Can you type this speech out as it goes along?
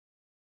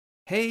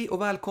Hej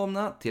och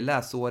välkomna till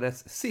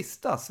läsårets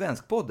sista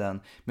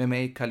Svenskpodden med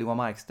mig Carl-Johan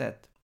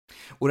Markstedt.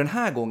 Och den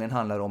här gången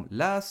handlar det om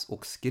läs-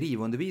 och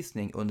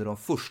skrivundervisning under de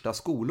första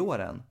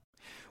skolåren.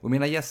 Och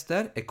mina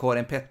gäster är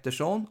Karin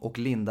Pettersson och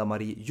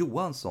Linda-Marie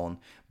Johansson,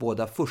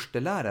 båda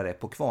förstelärare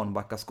på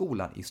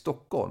Kvarnbackaskolan i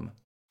Stockholm.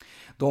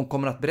 De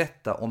kommer att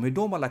berätta om hur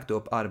de har lagt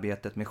upp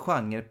arbetet med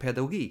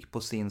genrepedagogik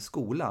på sin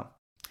skola.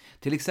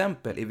 Till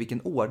exempel i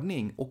vilken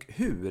ordning och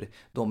hur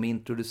de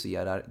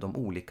introducerar de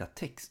olika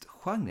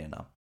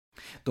textgenrerna.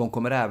 De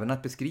kommer även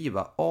att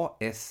beskriva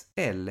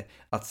ASL,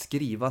 att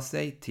skriva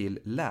sig till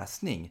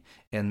läsning,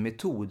 en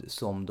metod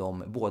som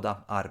de båda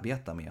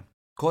arbetar med.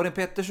 Karin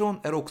Pettersson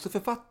är också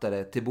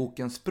författare till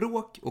boken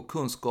Språk- och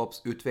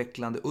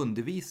kunskapsutvecklande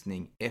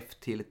undervisning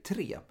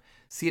F-3,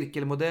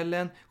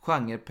 cirkelmodellen,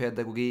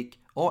 genrepedagogik,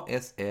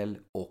 ASL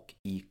och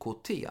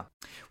IKT.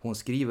 Hon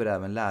skriver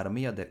även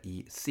läromedel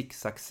i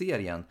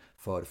zigzag-serien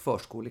för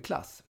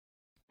förskoleklass.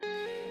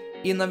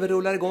 Innan vi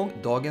rullar igång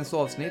dagens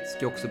avsnitt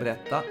ska jag också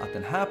berätta att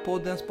den här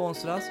podden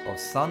sponsras av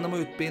Sannamo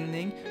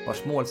Utbildning,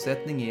 vars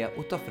målsättning är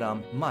att ta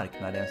fram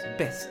marknadens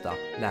bästa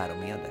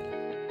läromedel.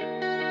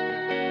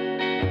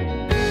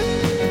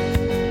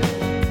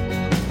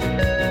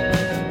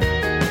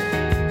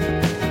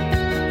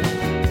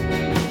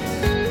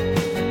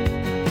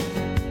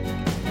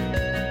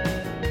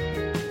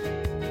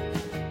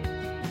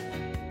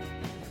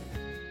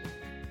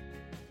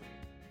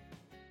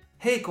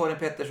 Hej Karin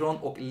Pettersson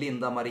och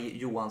Linda-Marie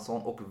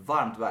Johansson och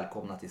varmt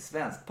välkomna till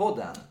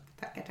Svenskpodden.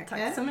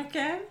 Tack så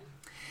mycket.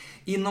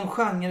 Inom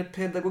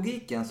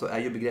genrepedagogiken så är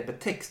ju begreppet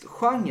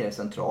textgenre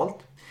centralt.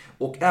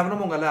 Och även om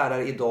många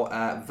lärare idag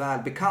är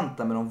väl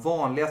bekanta med de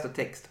vanligaste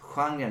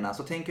textgenrerna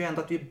så tänker jag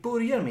ändå att vi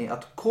börjar med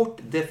att kort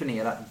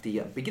definiera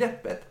det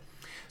begreppet.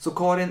 Så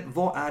Karin,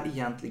 vad är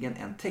egentligen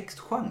en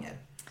textgenre?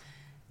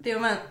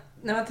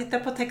 När man tittar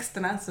på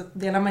texterna så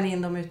delar man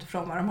in dem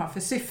utifrån vad de har för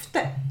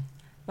syfte.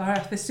 Vad har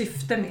det för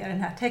syfte med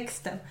den här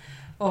texten?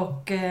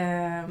 Och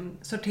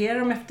sorterar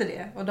dem efter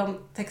det. Och de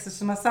texter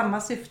som har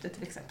samma syfte,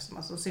 till exempel som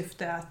har som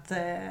syfte att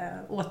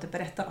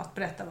återberätta något,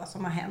 berätta vad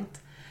som har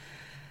hänt.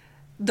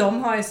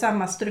 De har ju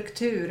samma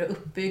struktur,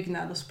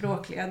 uppbyggnad och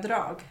språkliga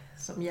drag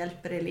som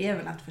hjälper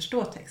eleverna att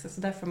förstå texten.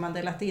 Så därför har man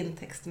delat in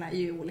texterna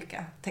i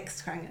olika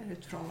textgenrer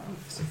utifrån vad de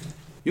har för syfte.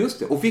 Just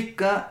det, och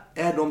vilka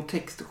är de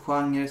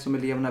textgenrer som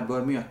eleverna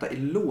bör möta i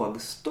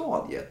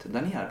lågstadiet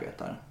där ni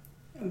arbetar?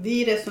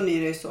 Vi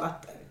resonerar ju så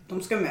att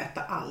de ska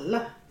möta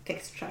alla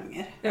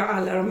textgenrer. Ja,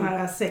 alla de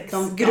här 6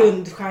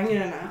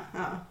 grundgenrerna.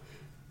 Ja,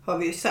 har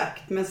vi ju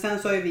sagt. Men sen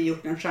så har vi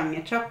gjort en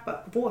genretrappa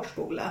på vår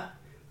skola.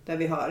 Där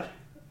vi har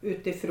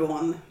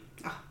utifrån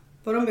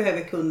vad de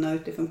behöver kunna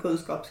utifrån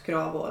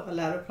kunskapskrav och vad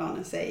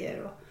läroplanen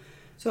säger. Och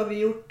så har vi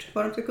gjort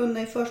vad de ska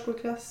kunna i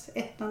förskoleklass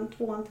 1,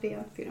 2, 3,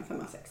 4, 5,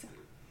 6.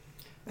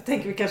 Jag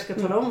tänker vi kanske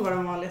ska tala om vad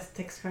de vanligaste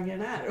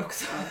textgenrerna är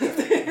också.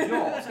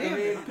 Ja,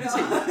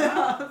 precis.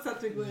 Så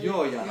att vi går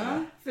Gör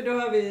gärna. För då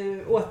har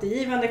vi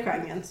återgivande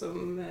genren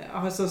som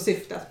har som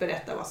syfte att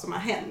berätta vad som har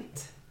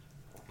hänt.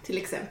 Till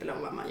exempel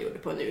om vad man gjorde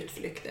på en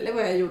utflykt eller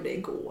vad jag gjorde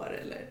igår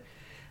eller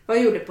vad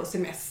jag gjorde på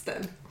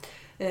semestern.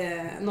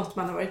 Något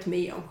man har varit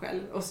med om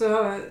själv. Och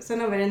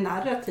sen har vi det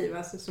narrativa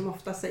alltså, som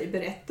ofta säger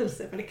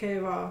berättelse. Men det kan ju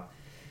vara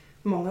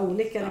många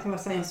olika. Det kan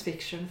vara science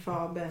fiction,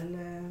 fabel,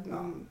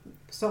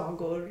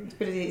 sagor.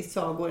 Precis,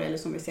 sagor eller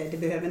som vi säger, det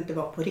behöver inte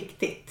vara på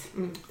riktigt.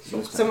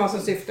 Som har som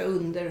syfte att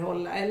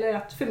underhålla eller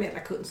att förmedla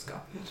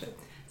kunskap.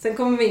 Sen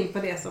kommer vi in på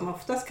det som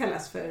oftast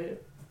kallas för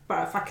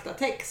bara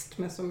faktatext.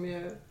 Men som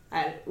ju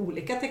är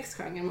olika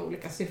textgenrer med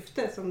olika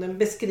syfte. Som den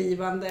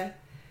beskrivande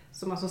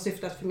som har som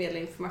syfte att förmedla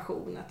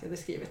information. Att jag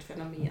beskriver ett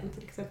fenomen,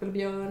 till exempel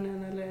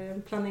björnen eller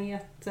en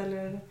planet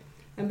eller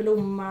en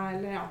blomma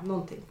eller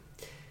någonting.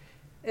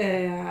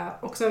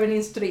 Och så har vi en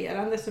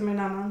instruerande som är en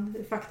annan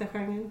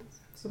faktagenre.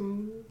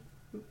 Som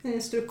en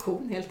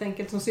instruktion helt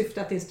enkelt som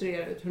syftar att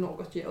instruera ut hur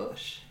något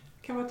görs.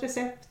 Det kan vara ett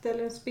recept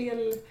eller en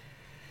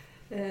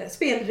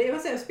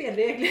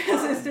spelregler.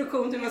 Alltså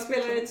instruktion hur man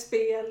spelar ett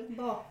spel.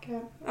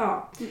 Baka.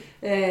 Ja.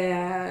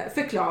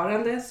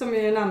 Förklarande som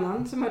är en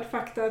annan som har ett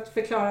fakta att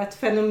förklara ett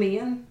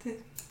fenomen.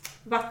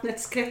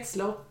 Vattnets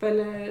kretslopp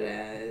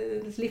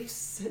eller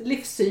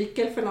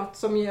livscykel för något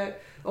som ju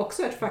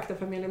också är ett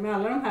faktafamilj. Men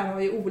alla de här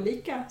har ju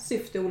olika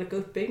syfte, olika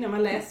uppbyggnad.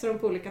 Man läser dem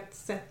på olika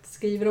sätt,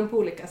 skriver dem på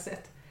olika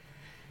sätt.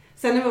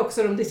 Sen är vi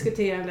också de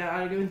diskuterande och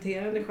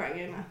argumenterande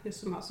genrerna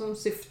som har som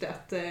syfte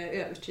att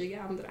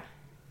övertyga andra.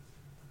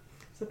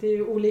 Så det är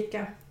ju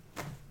olika.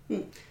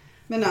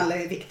 Men alla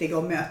är viktiga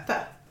att möta.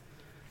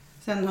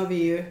 Sen har vi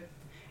ju,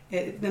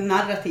 den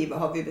narrativa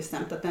har vi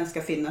bestämt att den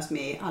ska finnas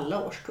med i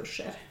alla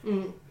årskurser.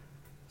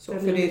 Så,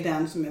 för det är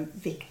den som är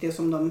viktig och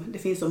som det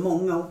finns så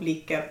många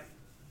olika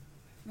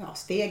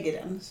steg i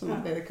den som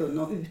man behöver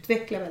kunna och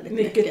utveckla väldigt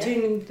mycket. Mycket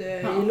tyngd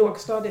i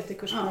lågstadiet i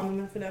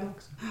kursplanerna för den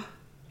också.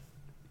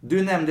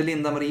 Du nämnde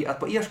Linda-Marie att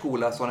på er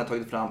skola så har ni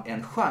tagit fram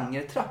en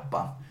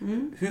genretrappa.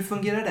 Hur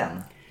fungerar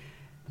den?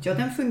 Ja,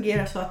 den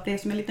fungerar så att det är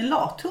som en liten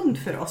lathund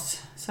för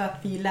oss. Så att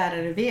vi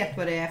lärare vet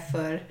vad det är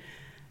för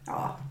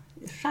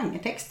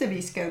genretexter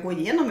vi ska gå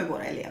igenom med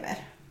våra elever.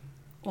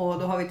 Och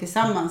då har vi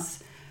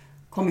tillsammans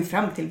kommit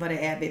fram till vad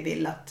det är vi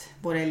vill att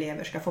våra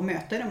elever ska få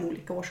möta i de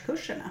olika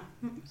årskurserna.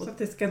 Så att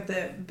det ska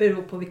inte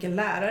bero på vilken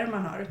lärare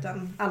man har,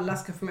 utan alla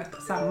ska få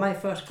möta samma i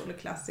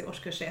förskoleklass i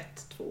årskurs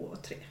 1, 2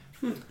 och 3.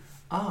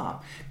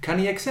 Kan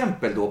ni ge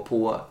exempel då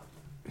på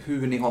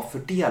hur ni har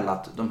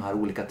fördelat de här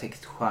olika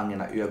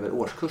textgenrerna över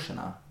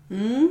årskurserna?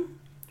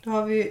 Då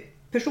har vi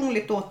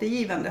personligt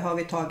återgivande har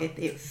vi tagit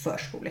i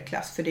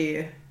förskoleklass, för det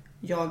är ju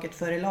jaget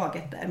före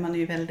laget där. Man är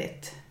ju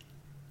väldigt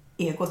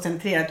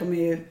egocentrerad, de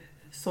är ju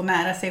så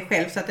nära sig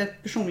själv, så att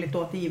ett personligt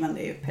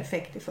återgivande är ju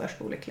perfekt i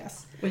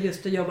förskoleklass. Och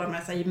just att jobba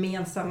med så här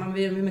gemensamma,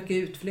 vi gör mycket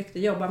utflykter,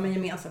 jobba med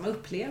gemensamma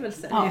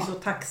upplevelser. Det är så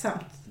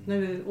tacksamt.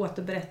 Nu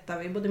återberättar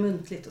vi både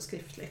muntligt och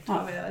skriftligt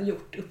vad vi har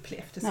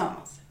upplevt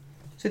tillsammans.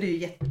 Så det är ju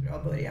jättebra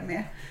att börja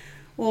med.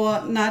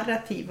 Och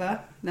narrativa,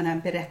 den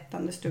här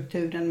berättande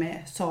strukturen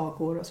med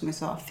sagor och som jag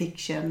sa,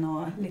 fiction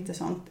och lite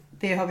sånt.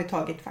 Det har vi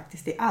tagit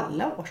faktiskt i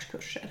alla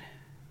årskurser.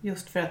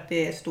 Just för att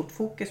det är stort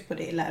fokus på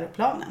det i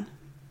läroplanen.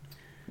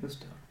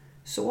 Just det.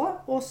 Så,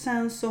 och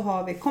sen så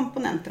har vi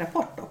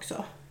komponentrapport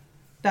också.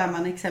 Där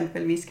man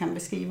exempelvis kan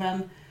beskriva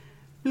en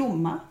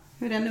blomma.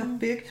 Hur den är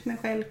uppbyggd med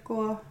skälk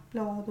och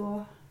blad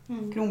och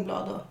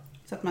kronblad. Och,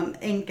 så att man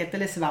enkelt,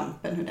 eller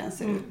svampen hur den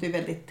ser ut. Det är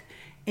väldigt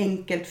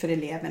enkelt för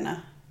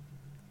eleverna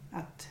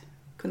att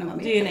kunna vara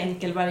med. Det är en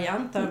enkel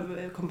variant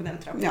av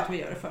komponentrapport vi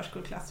gör i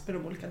förskoleklass för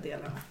de olika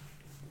delarna.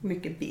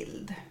 Mycket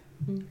bild.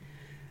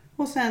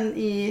 Och sen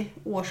i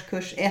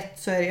årskurs 1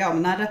 så är det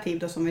narrativ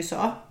då, som vi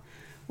sa.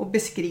 Och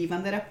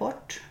beskrivande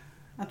rapport.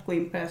 Att gå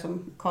in på det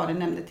som Karin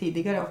nämnde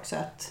tidigare också.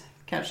 Att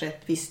kanske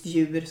ett visst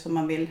djur som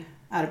man vill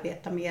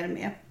arbeta mer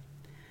med.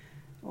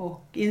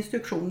 Och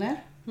instruktioner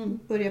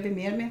börjar vi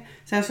mer med.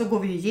 Sen så går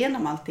vi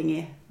igenom allting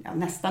i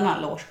nästan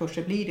alla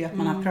årskurser. Blir det att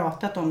man har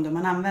pratat om det,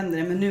 man använder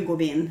det. Men nu går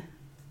vi in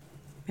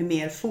med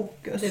mer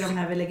fokus. Det är de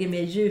här vi lägger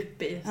mer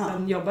djup i.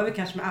 Sen jobbar vi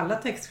kanske med alla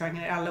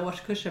textgenrer i alla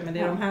årskurser. Men det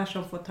är de här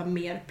som får ta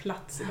mer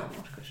plats i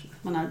de årskurserna.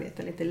 Man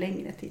arbetar lite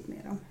längre tid med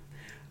dem.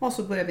 Och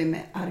så börjar vi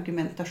med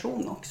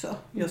argumentation också.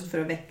 Just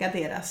för att väcka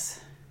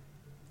deras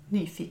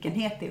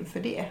nyfikenhet inför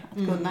det.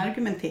 Att kunna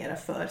argumentera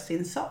för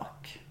sin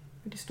sak.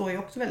 För det står ju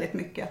också väldigt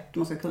mycket att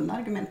man ska kunna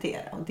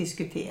argumentera och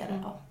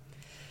diskutera.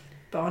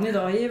 Barn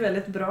idag är ju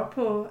väldigt bra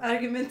på att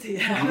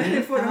argumentera. Men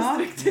det får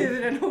de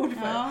strukturen ord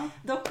för.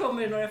 Dock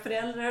kommer det några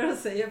föräldrar och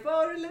säger: vad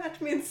har du lärt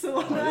min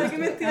son att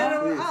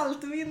argumentera om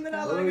allt? Vinner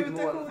alla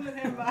argumentationer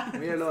hemma.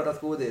 Mer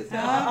lördagsgodis.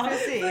 Ja,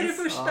 precis. För det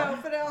första och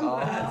för det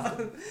andra.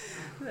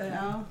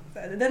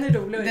 Den är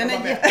rolig att Den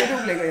jobba är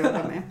jätterolig att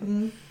jobba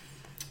med.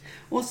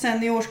 Och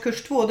sen i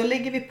årskurs 2 då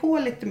lägger vi på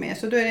lite mer.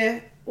 Så då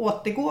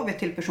återgår vi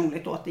till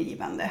personligt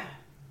återgivande.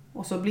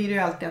 Och så blir det ju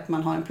alltid att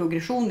man har en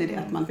progression i det.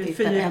 Att man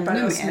tittar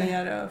ännu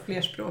mer och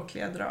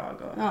flerspråkliga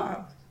drag. Och,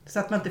 så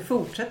att man inte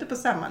fortsätter på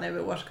samma nivå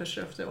årskurs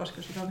efter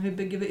årskurs. Utan hur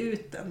bygger vi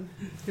ut den?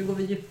 Hur går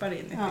vi djupare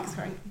in i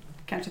textgenren?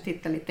 Kanske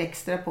titta lite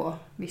extra på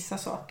vissa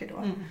saker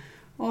då.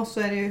 Och så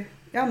är det ju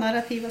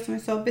narrativa som vi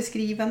sa.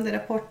 Beskrivande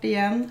rapport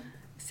igen.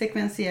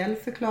 Sekventiell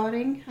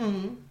förklaring.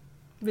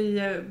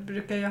 Vi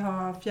brukar ju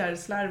ha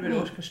fjärilslarver i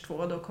årskurs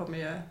 2. Då kommer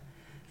ju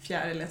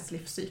fjärilens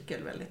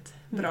livscykel väldigt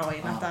bra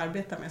in att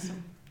arbeta med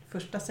som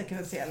första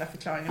sekventiella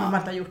förklaringen. Om man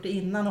inte har gjort det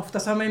innan. Ofta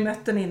så har man ju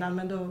mött den innan,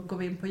 men då går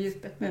vi in på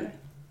djupet med det.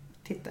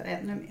 Tittar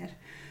ännu mer.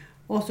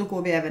 Och så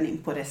går vi även in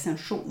på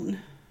recension.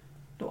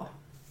 Då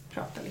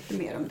pratar lite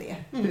mer om det.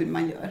 Hur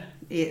man gör.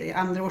 I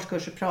andra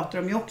årskurser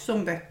pratar de ju också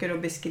om böcker och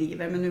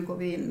beskriver. Men nu går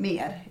vi in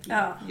mer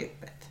i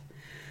djupet.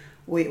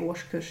 Och i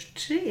årskurs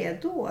 3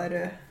 då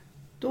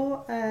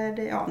är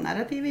det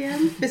narrativ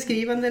igen.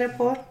 Beskrivande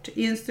rapport,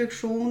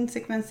 instruktion,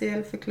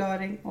 sekventiell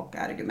förklaring och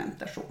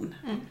argumentation.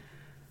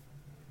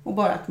 Och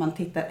bara att man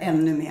tittar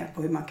ännu mer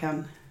på hur man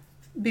kan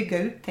bygga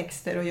ut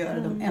texter och göra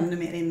dem ännu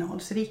mer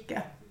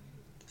innehållsrika.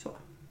 Så.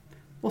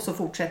 Och så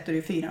fortsätter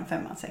det 4,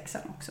 5, 6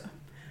 också.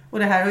 Och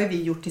det här har ju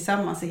vi gjort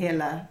tillsammans i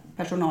hela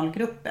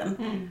personalgruppen.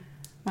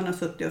 Man har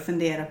suttit och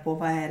funderat på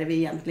vad är det vi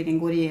egentligen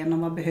går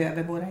igenom, vad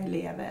behöver våra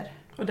elever.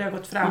 Och det har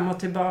gått fram och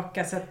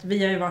tillbaka, så att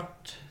vi har ju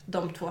varit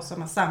de två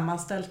som har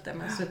sammanställt det.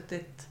 Men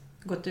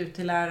gått ut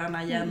till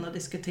lärarna igen och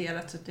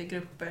diskuterat, suttit i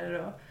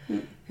grupper och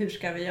hur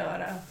ska vi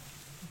göra,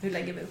 hur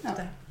lägger vi upp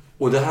det.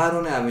 Och det här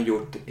har ni även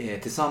gjort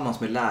tillsammans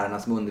med lärarna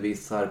som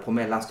undervisar på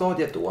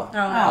mellanstadiet då.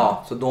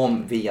 Så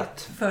de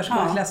vet.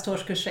 Förskoleklass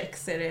årskurs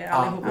 6 är det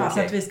allihopa. Så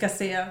att vi ska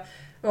se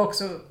och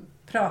också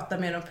prata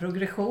mer om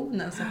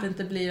progressionen. Så att det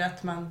inte blir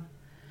att man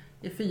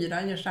i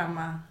 4 gör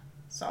samma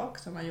sak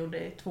som man gjorde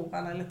i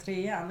 2:an eller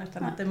 3:an.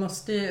 Utan att det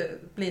måste ju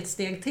bli ett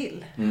steg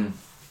till.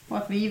 Och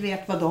att vi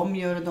vet vad de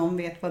gör och de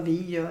vet vad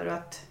vi gör. Och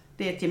att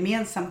det är ett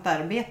gemensamt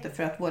arbete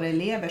för att våra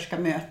elever ska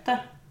möta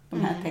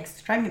de här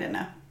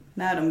textgenrerna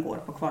när de går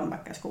på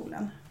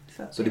Kvarnbackaskolan.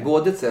 Så det är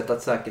både ett sätt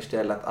att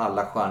säkerställa att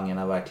alla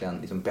genrerna verkligen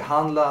liksom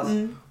behandlas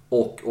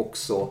och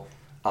också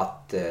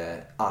att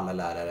alla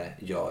lärare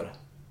gör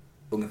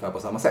ungefär på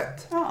samma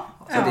sätt. Ja.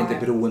 Så att det inte är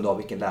beroende av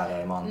vilken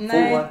lärare man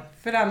Nej, får.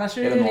 för annars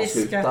är det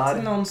risk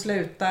att någon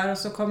slutar och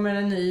så kommer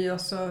en ny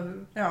och så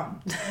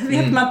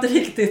vet man inte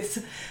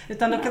riktigt.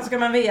 Utan då ska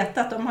man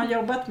veta att de har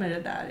jobbat med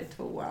det där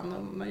i 2:an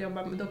och man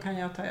jobbar med, då kan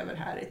jag ta över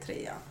här i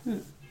 3:an.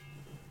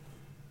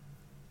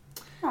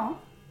 Ja.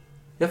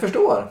 Jag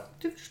förstår.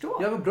 Du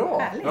förstår. Ja, vad bra.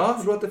 Härligt. Ja,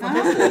 det låter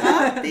fantastiskt.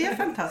 Ja, det är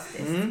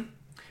fantastiskt.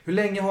 Hur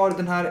länge har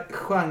den här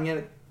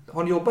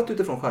har ni jobbat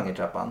utifrån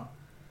genretrappan?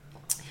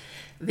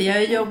 Vi har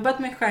jobbat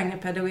med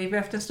genrepedagogik. Vi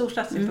har haft en stor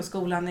satsning på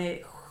skolan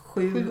i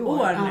 7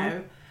 år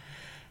nu.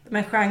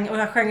 Men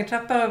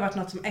genretrappa har varit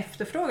något som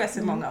efterfrågas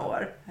i många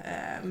år.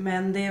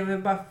 Men det är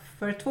väl bara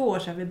för 2 år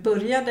sedan vi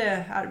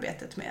började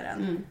arbetet med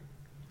den.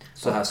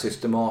 Så här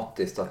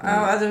systematiskt?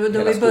 Att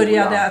då vi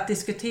började att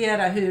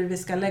diskutera hur vi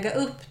ska lägga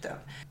upp den.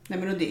 Nej,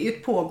 men det är ju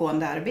ett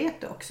pågående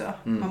arbete också.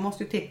 Man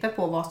måste ju titta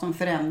på vad som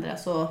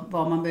förändras och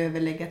vad man behöver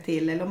lägga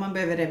till eller om man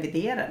behöver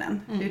revidera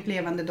den. Det är ett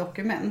levande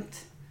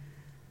dokument.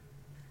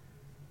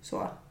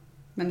 Så.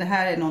 Men det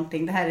här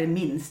är det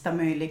minsta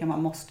möjliga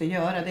man måste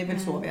göra. Det är väl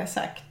så vi har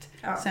sagt.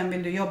 Ja. Sen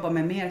vill du jobba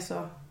med mer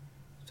så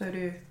får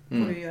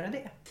du göra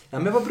det. Ja,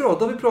 men vad bra,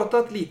 då har vi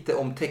pratat lite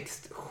om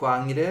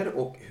textgenrer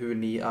och hur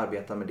ni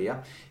arbetar med det.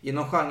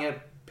 Inom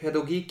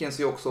genrepedagogiken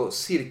så är också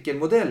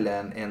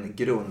cirkelmodellen en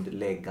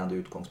grundläggande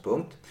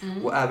utgångspunkt.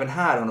 Och även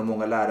här har nog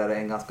många lärare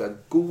en ganska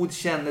god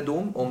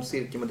kännedom om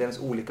cirkelmodellens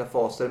olika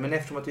faser. Men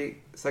eftersom att vi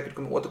säkert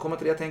kommer återkomma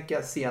till det, tänker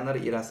jag, senare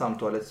i det här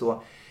samtalet,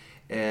 så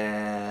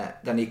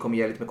där ni kommer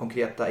ge lite med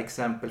konkreta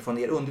exempel från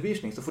er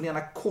undervisning, så får ni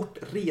gärna kort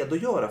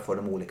redogöra för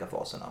de olika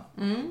faserna.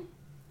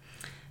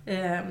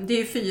 Det är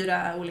ju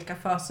 4 olika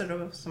faser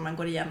då, som man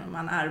går igenom när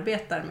man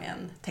arbetar med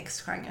en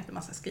textgenre. Där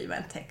man ska skriva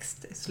en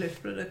text i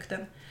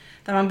slutprodukten.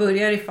 Där man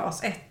börjar i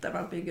fas 1 där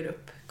man bygger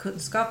upp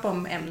kunskap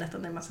om ämnet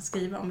och det man ska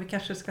skriva om. Vi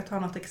kanske ska ta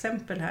något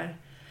exempel här.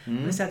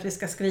 Vi säger att vi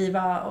ska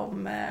skriva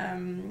om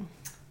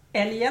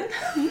älgen.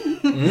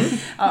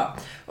 Ja.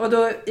 Och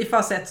då i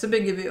fas 1 så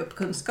bygger vi upp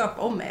kunskap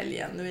om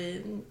älgen.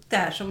 Det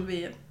här som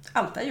vi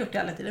alltid har gjort i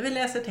alla tider. Vi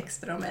läser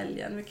texter om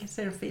älgen. Vi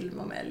ser en film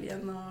om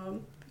älgen. Och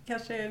vi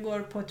kanske går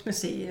på ett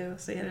museum och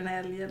ser en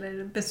älg.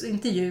 Eller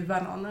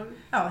intervjuar någon.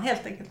 Och,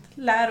 helt enkelt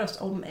lär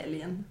oss om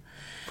älgen.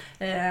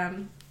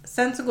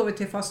 Sen så går vi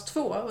till fas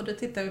 2 och då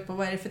tittar vi på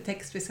vad är det för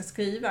text vi ska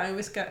skriva. Och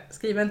vi ska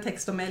skriva en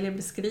text om älgen,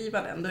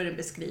 beskriva den. Då är det en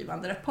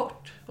beskrivande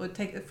rapport. Och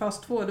i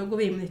fas 2 då går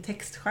vi in i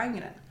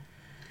textgenren.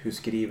 Hur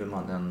skriver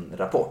man en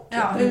rapport?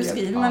 Ja, hur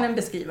skriver man en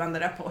beskrivande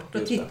rapport?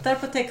 Och tittar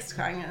på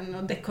textgenren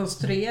och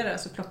dekonstruerar,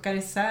 så plockar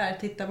isär,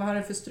 tittar vad har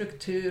den för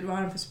struktur, vad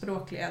har den för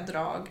språkliga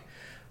drag.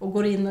 Och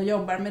går in och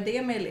jobbar med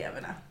det med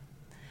eleverna.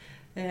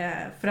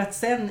 För att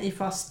sen i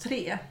fas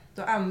 3,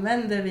 då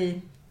använder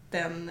vi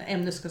den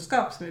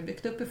ämneskunskap som vi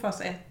byggt upp i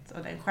fas 1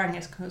 och den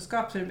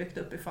genrekunskap som vi byggt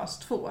upp i fas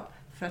 2.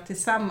 För att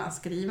tillsammans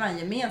skriva en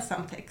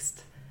gemensam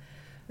text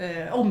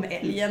om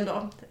älgen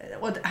då.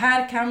 Och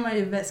här kan man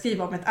ju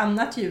skriva om ett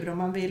annat djur om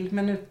man vill,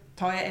 men nu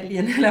tar jag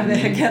älgen hela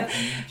vägen.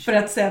 För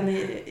att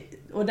sen,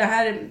 och det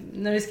här,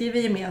 när vi skriver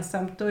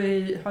gemensamt, då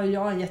har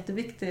jag en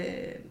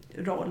jätteviktig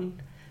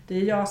roll. Det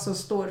är jag som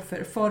står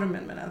för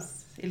formen medan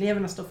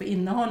eleverna står för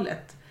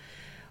innehållet.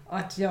 Och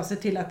att jag ser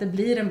till att det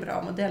blir en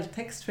bra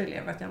modelltext för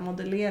elever. Att jag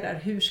modellerar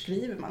hur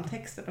skriver man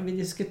texten. Och vi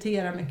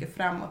diskuterar mycket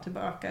fram och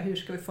tillbaka. Hur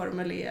ska vi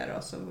formulera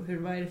oss? Och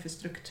vad är det för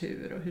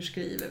struktur? Och hur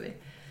skriver vi?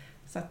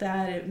 Så att det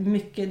är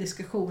mycket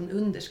diskussion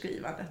under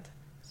skrivandet.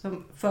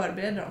 Som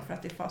förbereder dem för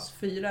att i fas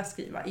 4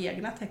 skriva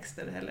egna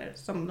texter. Eller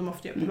som de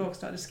ofta gör på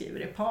lågstadiet, skriver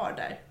i par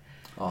där.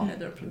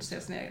 Då de producerar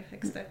sina egna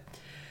texter.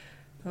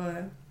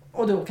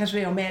 Och då kanske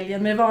det är om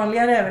älgen. Men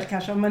vanligare är väl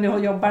kanske om man nu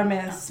jobbar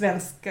med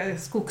svenska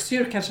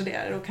skogsdjur kanske det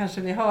är. Och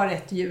kanske vi har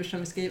ett djur som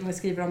vi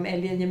skriver om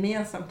älgen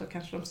gemensamt. Då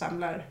kanske de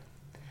samlar.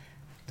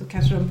 Då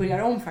kanske de börjar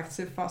om faktiskt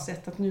i fas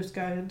 1. Att nu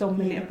ska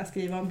de eleverna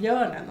skriva om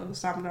björnen. Och då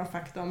samlar de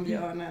fakta om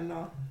björnen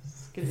och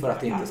skriver. För att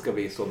det inte ska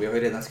bli så. Vi har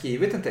ju redan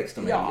skrivit en text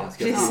om älgen.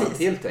 Ska jag skriva en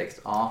till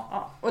text?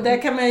 Ja. Och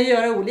där kan man ju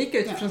göra olika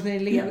utifrån sin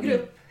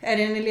elevgrupp. Är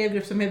det en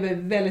elevgrupp som behöver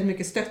väldigt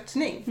mycket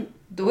stöttning,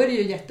 då är det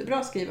ju jättebra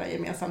att skriva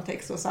gemensam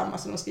text och samma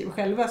som de skriver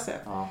själva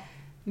sen.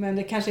 Men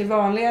det kanske är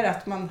vanligare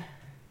att man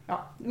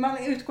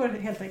utgår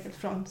helt enkelt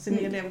från sin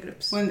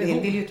elevgrupps och en del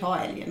vill ju ta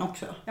älgen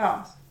också.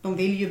 Ja. De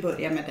vill ju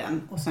börja med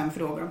den och sen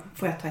frågar de,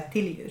 får jag ta ett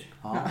till djur?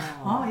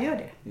 Ja, gör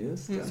det.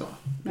 Just det. Så.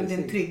 Men det är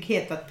en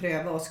trygghet att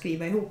pröva och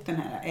skriva ihop den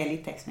här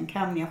älgtexten.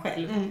 Kan jag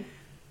själv?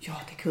 Ja,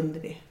 det kunde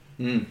vi.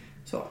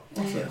 Så, och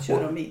så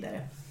kör de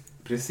vidare.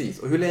 Precis.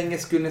 Och hur länge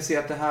skulle ni se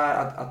att det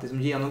här, att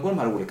liksom genomgå de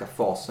här olika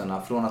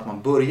faserna från att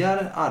man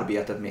börjar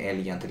arbetet med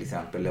älgen till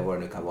exempel, eller vad det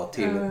nu kan vara,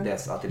 till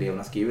dess att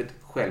eleverna skrivit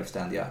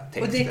självständiga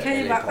texter? Och det kan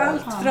ju vara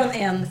allt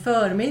från en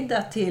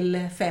förmiddag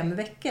till 5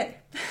 veckor.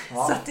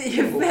 Så att det är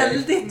ju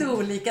väldigt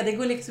olika. Det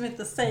går liksom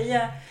inte att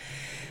säga.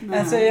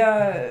 Alltså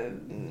jag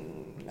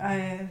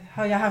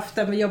har jag haft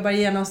att jobba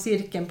igenom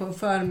cirkeln på en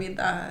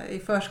förmiddag. I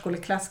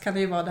förskoleklass kan det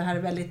ju vara det här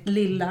väldigt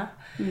lilla.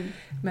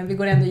 Men vi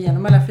går ändå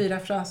igenom alla 4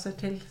 fraser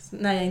till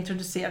när jag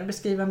introducerar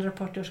beskrivande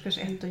rapport i årskurs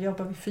 1. Då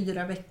jobbar vi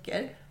 4 veckor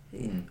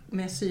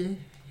med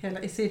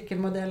i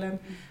cirkelmodellen.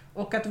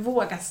 Och att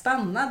våga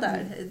stanna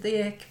där,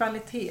 det är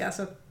kvalitet.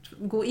 Alltså att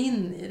gå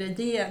in i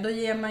det, då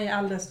ger man ju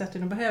all den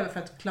stöttning de behöver för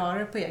att klara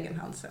det på egen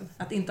hand sen.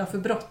 Att inte ha för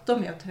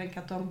bråttom med att tänka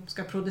att de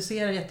ska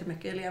producera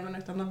jättemycket eleverna,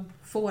 utan de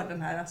får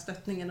den här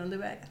stöttningen under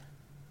vägen.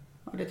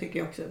 Och det tycker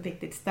jag också är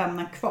viktigt,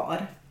 stanna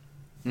kvar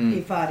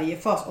i varje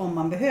fas om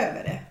man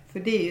behöver det. För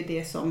det är ju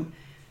det som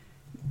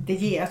det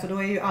ger, alltså då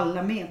är ju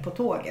alla med på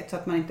tåget så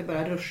att man inte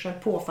bara ruschar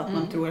på för att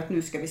man tror att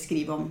nu ska vi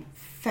skriva om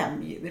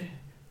 5 djur.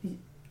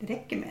 Det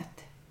räcker med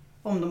ett.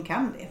 Om de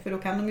kan det, för då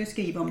kan de ju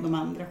skriva om de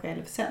andra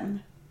själv sen.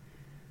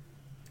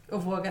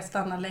 Och våga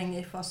stanna länge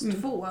i fas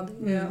 2.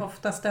 Det är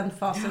oftast den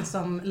fasen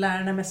som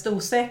lärarna är mest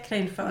osäkra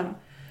inför.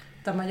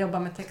 Där man jobbar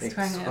med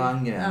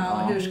textgenren.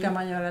 Ja, hur ska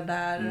man göra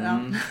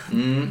där?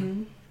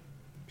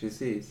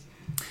 Precis.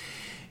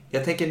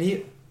 Jag tänker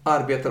ni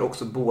arbetar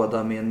också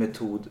båda med en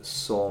metod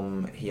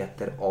som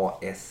heter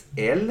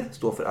ASL.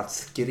 Står för att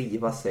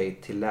skriva sig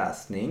till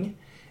läsning.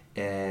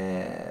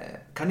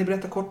 Kan ni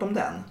berätta kort om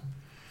den?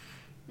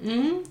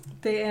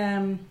 Det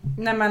är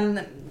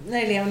när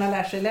eleverna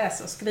lär sig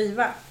läsa och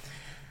skriva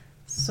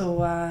så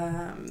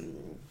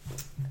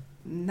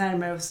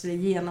närmar oss det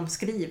genom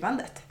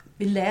skrivandet.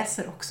 Vi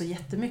läser också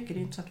jättemycket, det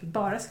är inte så att vi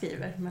bara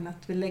skriver, men att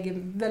vi lägger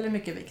väldigt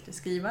mycket vikt vid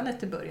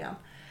skrivandet i början.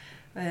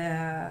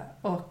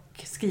 Och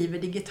skriver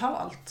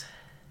digitalt.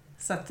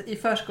 Så att i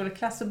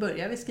förskoleklass så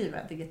börjar vi skriva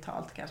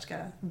digitalt ganska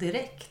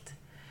direkt.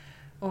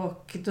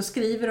 Och då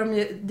skriver de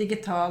ju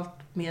digitalt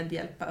med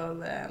hjälp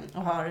av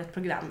och har ett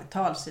program med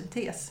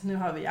talsyntes. Nu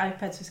har vi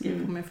iPads, vi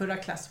skriver på min förra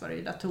klass var det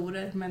ju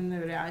datorer, men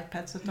nu är det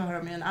iPads, så då har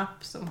de ju en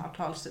app som har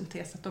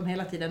talsyntes, så att de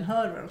hela tiden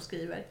hör vad de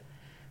skriver.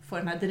 Får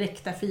den här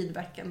direkta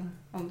feedbacken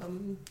om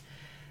de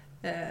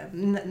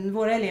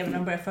våra elever när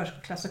de börjar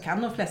förskoleklass så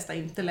kan de flesta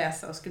inte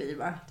läsa och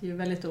skriva. Det är ju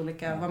väldigt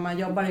olika vad man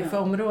jobbar i för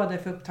område,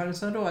 för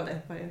upptagningsområde,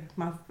 vad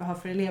man har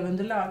för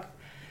elevunderlag.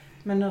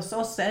 Men hos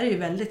oss är det ju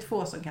väldigt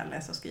få som kan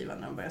läsa och skriva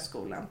när de börjar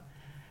skolan.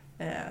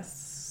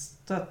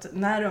 Så att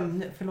när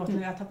de, förlåt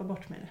nu jag tappar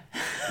bort mig nu.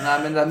 Nej,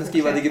 men den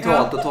skriva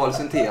digitalt och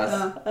talsyntes.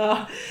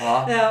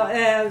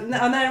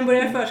 När de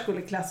börjar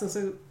förskoleklass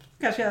så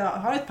kanske jag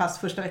har ett pass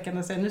första veckan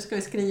och säger nu ska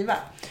vi skriva.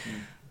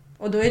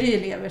 Och då är det ju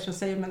elever som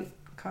säger men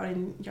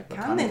Karin, jag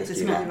kan inte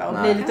skriva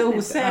och blir lite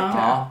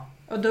osäkra.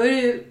 Och då är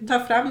det ju, ta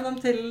fram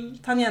dem till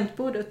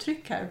tangentbordet och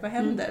tryck här, vad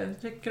händer?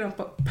 Trycker de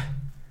på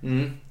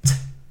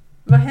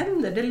vad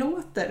händer? Det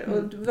låter.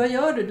 Och vad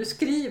gör du? Du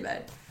skriver.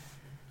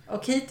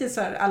 Och hittills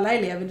har alla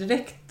elever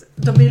direkt,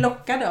 de blir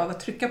lockade av att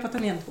trycka på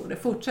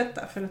tangentbordet,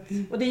 fortsätta.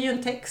 Och det är ju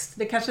en text,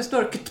 det kanske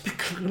står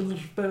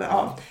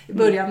i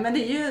början, men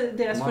det är ju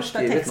deras första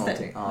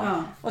texter.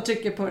 Och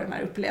trycker på den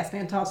här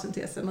uppläsningen,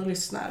 talsyntesen och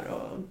lyssnar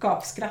och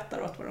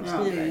gapskrattar åt vad de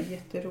skriver. Ja, det är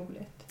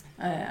jätteroligt.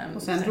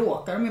 Och sen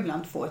råkar de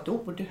ibland få ett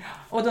ord.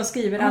 Och de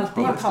skriver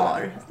alltid i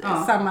par.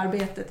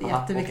 Samarbetet är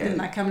jätteviktigt, den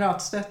här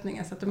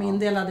kamratstöttningen. Så att de är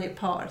indelade i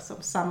par som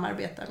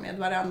samarbetar med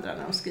varandra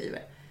när de skriver.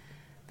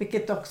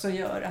 Vilket också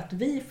gör att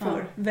vi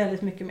får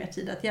väldigt mycket mer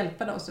tid att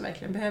hjälpa dem som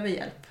verkligen behöver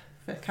hjälp.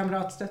 För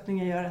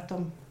kamratstöttningen gör att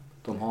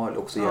de har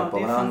också hjälp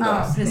av varandra.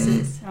 Ja,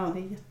 precis. Ja, det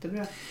är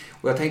jättebra.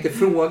 Och jag tänkte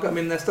fråga,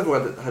 min nästa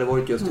fråga hade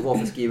varit just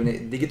varför skriver ni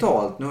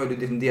digitalt? Nu har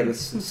du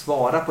delvis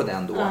svarat på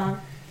den då.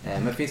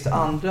 Men finns det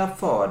andra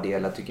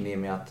fördelar tycker ni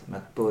med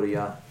att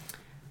börja?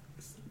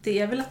 Det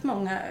är väl att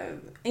många,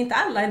 inte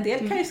alla, en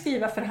del kan ju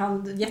skriva för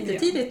hand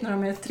jättetidigt när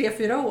de är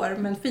 3-4 år.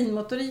 Men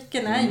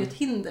finmotoriken är ju ett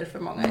hinder för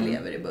många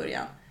elever i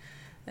början.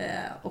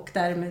 Och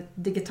därmed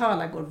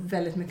digitala går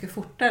väldigt mycket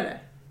fortare.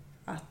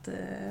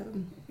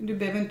 Du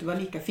behöver inte vara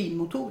lika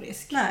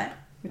finmotorisk. Nej.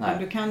 Utan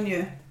du kan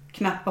ju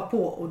knappa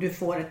på och du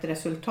får ett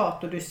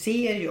resultat och du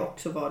ser ju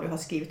också vad du har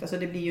skrivit. Alltså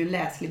det blir ju en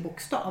läslig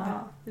bokstav.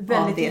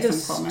 Väldigt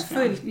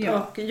lustfyllt.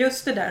 Och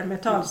just det där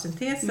med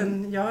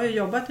talsyntesen. Jag har ju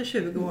jobbat i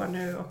 20 år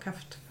nu och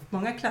haft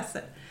många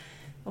klasser.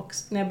 Och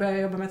när jag började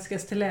jobba med att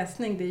skriva till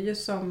läsning, det är ju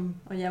som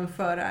att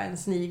jämföra en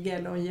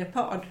snigel och en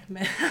gepard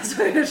med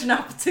alltså hur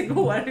snabbt det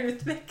går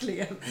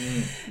utvecklingen.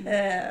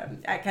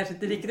 Kanske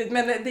inte riktigt,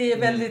 men det är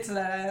väldigt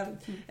sådär,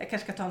 jag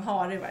kanske ska ta en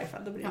hare i varje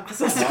fall, då blir det inte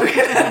så stor.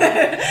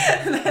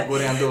 Det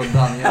går ändå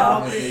undan.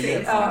 Alltså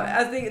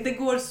det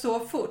går så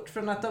fort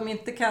från att de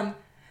inte kan,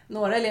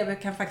 några elever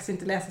kan faktiskt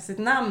inte läsa sitt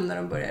namn när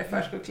de börjar i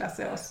förskoleklass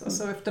i oss. Och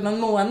så efter någon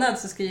månad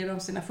så skriver de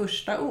sina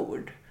första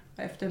ord.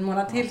 Efter en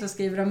månad till så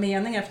skriver de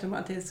meningar, efter en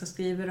månad till så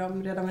skriver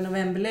de redan vid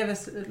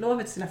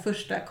novemberlovet sina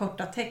första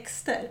korta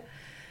texter.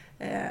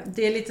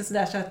 Det är lite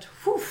sådär så att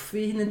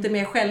vi hinner inte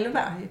med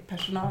själva i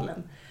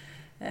personalen.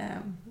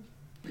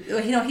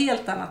 Och något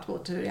helt annat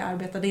mot hur jag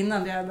arbetade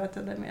innan, jag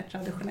arbetade mer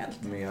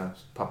traditionellt. Med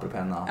papper och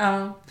penna.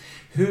 Ja.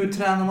 Hur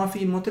tränar man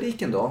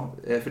finmotoriken då?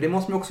 För det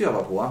måste man också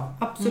jobba på.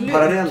 Absolut.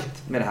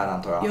 Parallellt med det här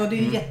antar jag. Ja, det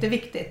är ju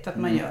jätteviktigt att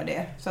man gör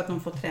det så att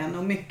de får träna.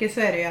 Och mycket så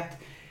är det ju att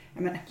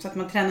så att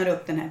man tränar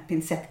upp den här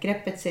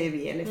pincettgreppet säger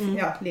vi,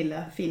 eller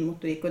lilla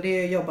finmotorik, och det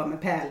är att jobba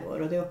med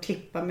pärlor och det är att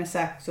klippa med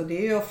sax och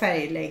det är att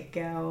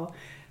färglägga och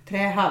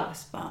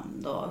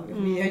trähalsband och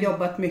vi har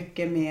jobbat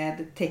mycket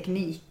med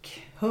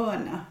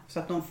teknikhörna så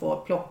att de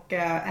får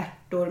plocka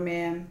ärtor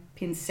med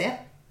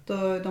pincett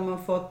och de har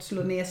fått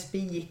slå ner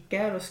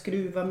spikar och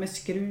skruva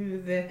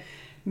med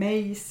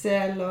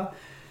mejsel och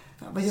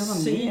vad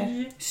gör de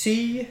mer?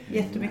 Sy,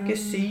 jättemycket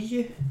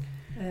sy.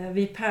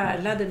 Vi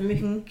pärlade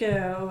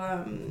mycket och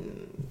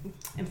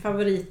en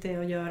favorit är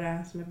att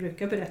göra, som jag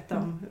brukar berätta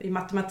om, i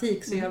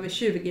matematik så gör vi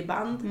 20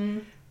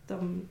 band.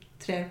 De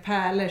 3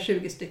 pärlor,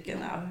 20 stycken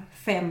av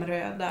 5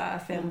 röda,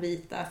 5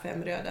 vita,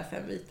 5 röda,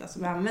 5 vita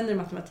som vi använder i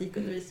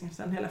matematikundervisningen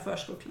sedan hela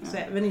förskolan. Så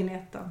även in i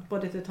ettan,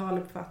 både till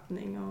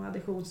taluppfattning och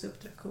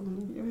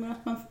additionssubtraktion. Ja, men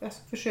att man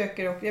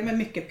försöker också, men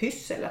mycket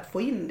pyssel att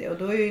få in det, och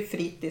då är ju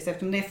fritids,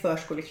 eftersom det är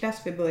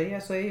förskoleklass vi börjar,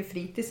 så är ju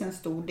fritids en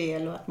stor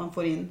del, och att man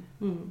får in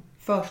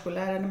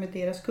förskollärarna med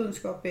deras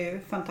kunskap är ju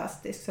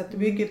fantastiskt, så att det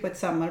bygger på ett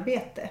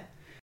samarbete.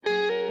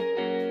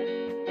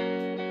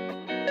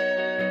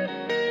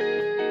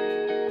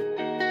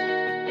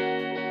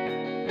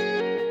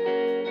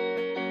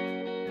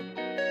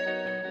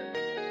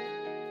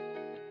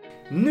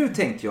 Nu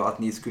tänkte jag att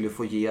ni skulle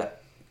få ge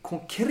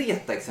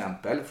konkreta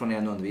exempel från er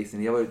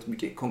undervisning. Ni har varit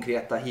mycket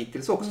konkreta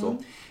hittills också.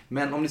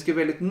 Men om ni skulle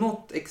välja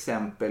något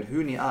exempel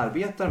hur ni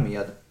arbetar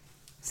med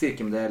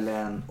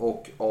cirkelmodellen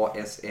och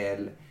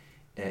ASL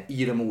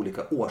i de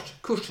olika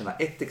årskurserna.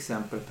 Ett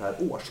exempel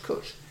per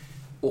årskurs.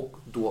 Och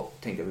då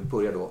tänkte jag att vi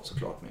börjar då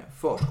såklart med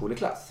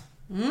förskoleklass.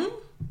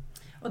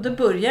 Och då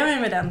börjar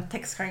vi med den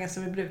textgenre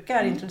som vi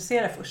brukar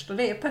introducera först, och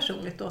det är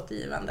personligt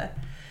återgivande.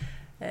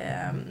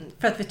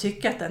 För att vi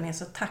tycker att den är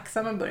så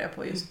tacksam att börja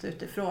på just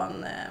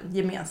utifrån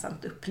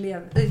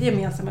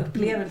gemensamma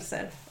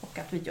upplevelser, och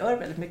att vi gör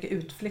väldigt mycket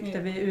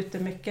utflykter. Vi är ute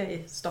mycket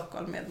i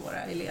Stockholm med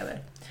våra elever.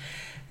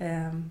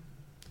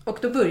 Och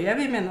då börjar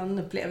vi med någon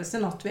upplevelse,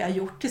 något vi har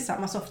gjort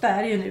tillsammans. Ofta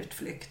är det ju en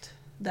utflykt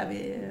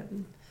där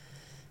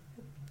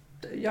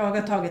jag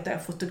har tagit det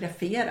och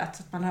fotograferat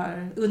så att man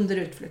har under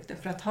utflykten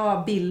för att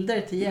ha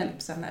bilder till hjälp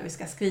sen när vi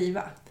ska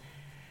skriva.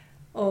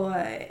 Och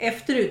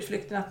efter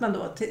utflykten att man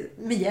då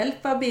med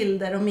hjälp av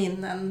bilder och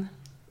minnen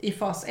i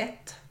fas 1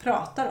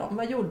 pratar om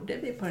vad gjorde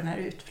vi på den här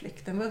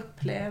utflykten, vad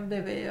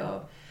upplevde vi,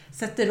 och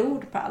sätter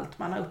ord på allt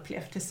man har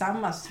upplevt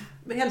tillsammans.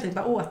 Helt enkelt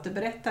bara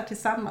återberättar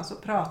tillsammans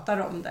och pratar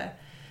om det.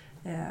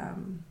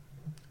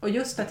 Och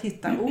just att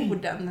hitta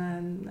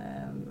orden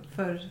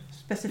för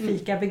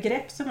specifika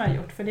begrepp som vi har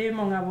gjort. För det är ju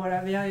många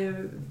av vi har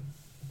ju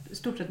i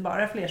stort sett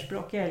bara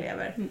flerspråkiga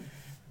elever.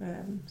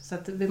 Så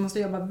att vi måste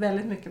jobba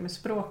väldigt mycket med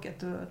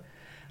språket. Och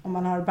om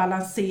man har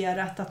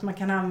balanserat, att man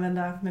kan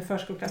använda med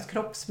förskoleklass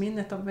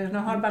kroppsminnet. Om man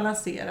har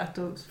balanserat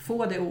och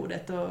få det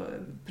ordet och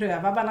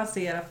pröva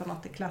balansera på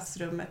något i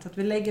klassrummet. Så att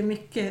vi lägger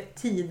mycket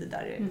tid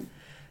där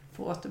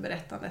på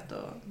återberättandet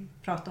och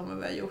prata om vad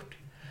vi har gjort.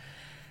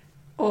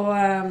 Och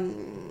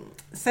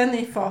sen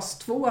i fas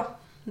 2,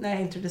 när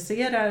jag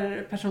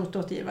introducerar personligt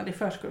återgivande i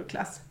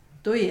förskoleklass,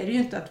 då är det ju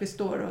inte att vi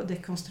står och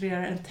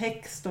dekonstruerar en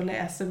text och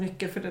läser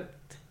mycket, för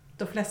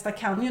de flesta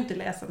kan ju inte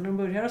läsa när de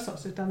börjar hos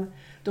oss, utan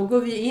då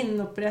går vi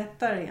in och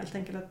berättar helt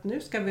enkelt att nu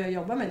ska vi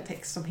jobba med en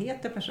text som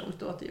heter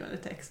personligt återgivande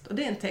text. Och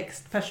det är en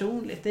text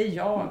personligt, det är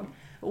jag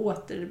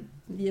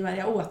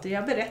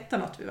jag berättar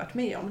något vi varit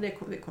med om, det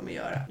kommer vi kommer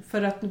göra.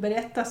 För att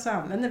berätta så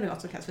använder vi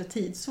något som kallas för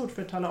tidsord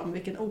för att tala om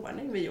vilken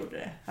ordning vi gjorde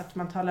det. Att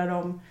man talar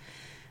om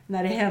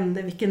när det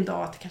hände, vilken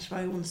dag, det kanske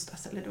var i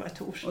onsdags eller det var i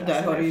torsdags. Och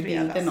där har du ju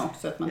bilden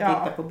också, att man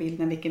tittar på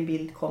bilden, vilken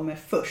bild kommer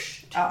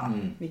först,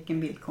 vilken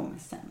bild kommer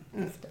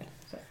sen efter.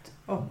 Så att.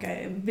 Och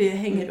vi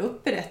hänger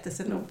upp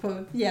berättelsen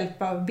på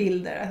hjälp av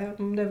bilder.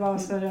 Om det var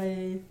så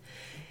i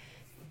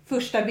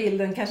första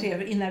bilden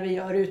kanske innan vi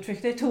gör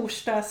utflykter i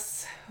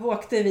torsdags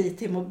åkte vi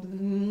till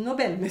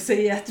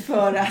Nobelmuseet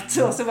för att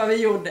så vad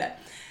vi gjorde.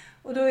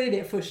 Och då är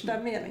det första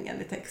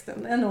meningen i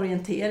texten. En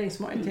orientering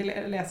som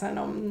orienterar läsaren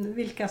om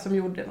vilka som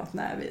gjorde något,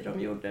 när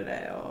de gjorde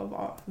det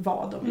och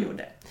vad de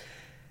gjorde.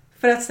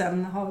 För att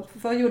sen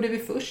vad gjorde vi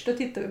först? Då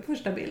tittar vi på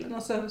första bilden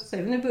och så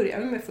säger vi, nu börjar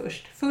vi med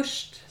först.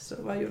 Först, så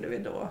vad gjorde vi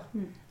då?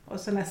 Och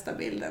så nästa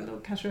bilden, då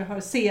kanske vi har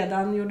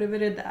sedan gjorde vi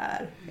det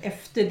där.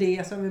 Efter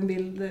det så har vi en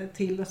bild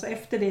till och så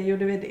efter det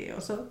gjorde vi det.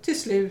 Och så till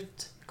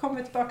slut kom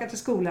vi tillbaka till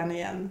skolan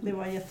igen. Det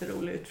var en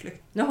jätterolig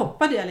utflykt. Nu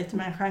hoppade jag lite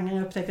med en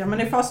genre och upptäckte,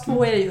 men i fas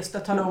 2 är det just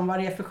att tala om vad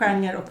det är för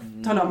genre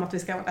och tala om att vi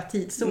ska använda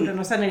tidsorden.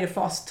 Och sen är det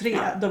fas 3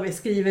 då vi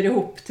skriver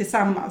ihop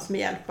tillsammans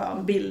med hjälp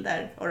av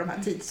bilder och de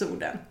här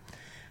tidsorden.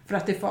 För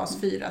att i fas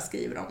 4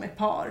 skriver de i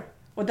par.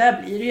 Och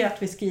där blir det ju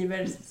att vi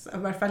skriver, i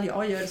varje fall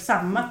jag gör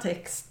samma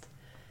text.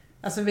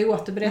 Alltså vi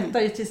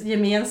återberättar ju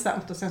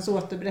gemensamt och sen så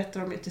återberättar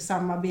de ju till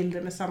samma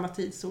bilder med samma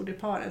tidsord i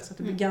paren. Så att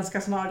det blir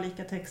ganska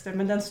snarlika texter.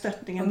 Men den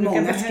stöttningen brukar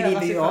behövas. Många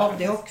skriver ju av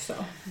det också,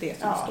 det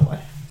som står.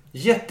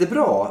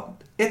 Jättebra!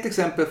 Ett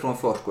exempel från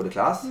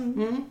förskoleklass.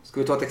 Ska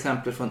vi ta ett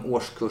exempel från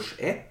årskurs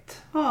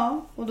 1?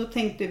 Ja, och då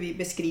tänkte vi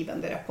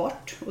beskrivande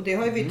rapport. Och det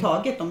har ju vi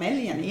tagit om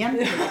älgen igen.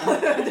 Vi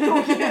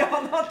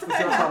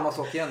ska göra samma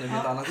sak igen nu med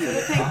ett annat ljud.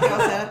 Då tänkte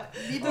jag så här,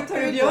 vi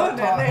brukar ju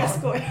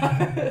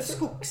ta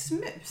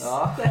skogsmus.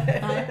 Ja.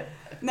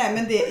 Nej,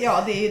 men det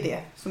är ju det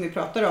som vi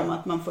pratar om,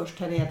 att man först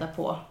tar reda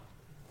på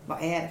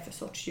vad är det för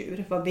sorts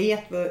djur. Vad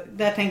vet vi?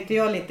 Där tänkte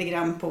jag lite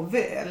grann på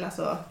völ,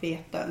 alltså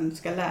veta,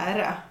 önska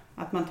lära.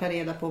 Att man tar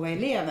reda på vad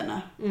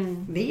eleverna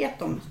vet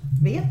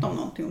de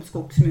någonting om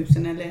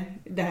skogsmusen eller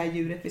det här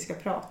djuret vi ska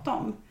prata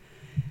om.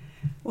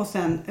 Och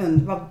sen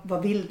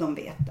vad vill de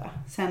veta?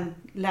 Sen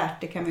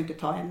lärt det kan man ju inte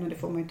ta ännu, det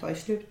får man ju ta i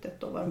slutet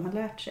då, vad de har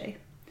lärt sig.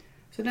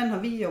 Så den har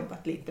vi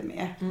jobbat lite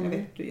med. Jag vet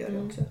att du gör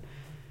det också.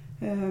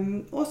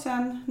 Och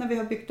sen när vi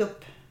har byggt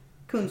upp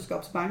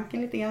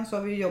kunskapsbanken lite grann så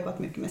har vi jobbat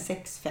mycket med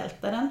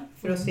sexfältaren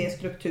för att se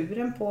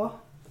strukturen på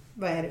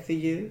vad är det för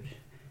djur,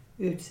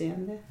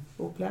 utseende,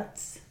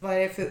 boplats. Vad är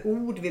det för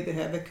ord vi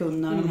behöver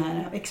kunna, de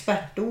här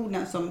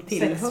expertorden som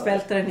tillhör.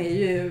 Sexfältaren är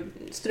ju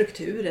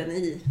strukturen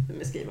i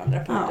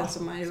skrivanderapporten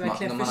som man ju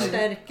verkligen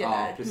förstärker.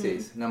 Ja,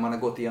 precis. När man har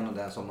gått igenom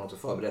den så har man också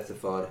förberett sig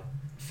för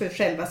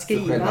själva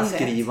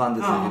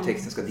skrivandet. Så hur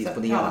texten ska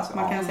disponeras. Så,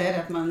 man kan säga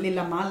att man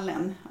lilla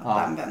mallen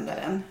att använda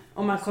den.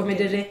 Och man kommer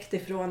direkt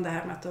ifrån det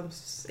här med att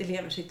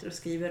elever sitter och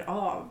skriver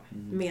av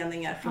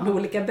meningar från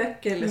olika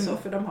böcker eller så.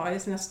 För de har ju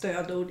sina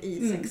stödord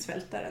i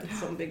sexfältaren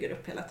som bygger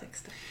upp hela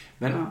texten.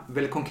 Men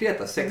väldigt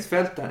konkreta,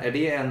 sexfältaren, är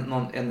det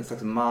en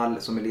slags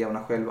mall som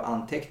eleverna själva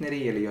antecknar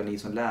i eller gör ni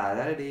som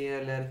lärare det?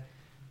 Eller?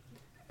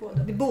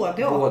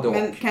 Både och.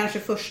 Men kanske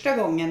första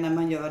gången när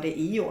man gör det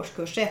i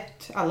årskurs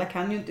 1. Alla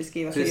kan ju inte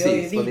skriva, så gör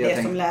ju vi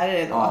det som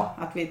lärare då.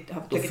 Att vi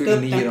har tagit upp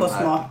den på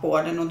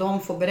smartboarden och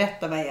de får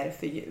berätta vad är det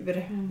för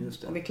djur.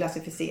 Och vi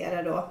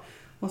klassificerar då.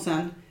 Och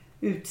sen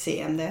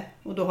utseende.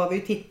 Och då har vi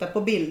ju tittat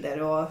på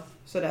bilder och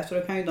sådär. Så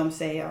då kan ju de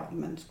säga,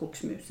 men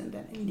skogsmusen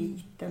den är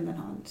liten, den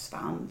har en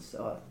svans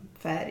och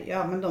färg.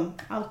 Ja, men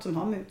allt som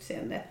har med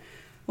utseende.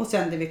 Och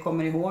sen det vi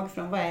kommer ihåg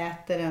från vad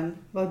äter den,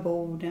 var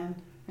bor den.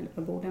 Eller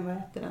på borden, vad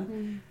äter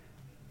den?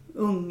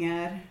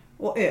 Ungar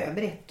och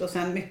övrigt. Och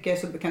sen mycket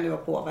så kan det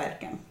vara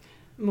påverkan.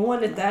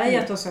 Målet är ju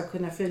att de ska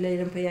kunna fylla i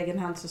den på egen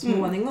hand så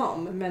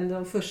småningom. Men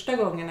de första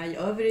gångerna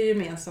gör vi det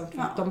gemensamt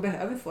för att de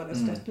behöver få den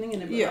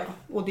stöttningen i början.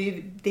 Ja, och det är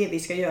ju det vi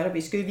ska göra.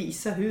 Vi ska ju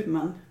visa hur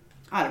man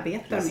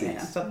arbetar med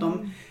den. Så att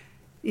de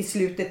i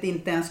slutet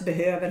inte ens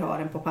behöver ha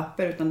den på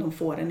papper utan de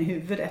får den i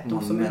huvudet.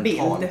 Som en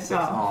bild.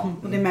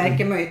 Och det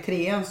märker man ju i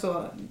 3:an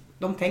så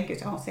de tänker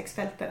så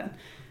sexfältaren.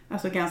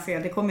 Alltså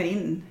det kommer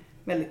in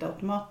väldigt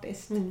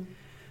automatiskt.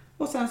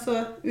 Och sen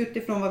så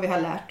utifrån vad vi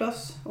har lärt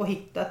oss och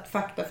hittat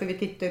fakta, för vi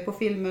tittar ju på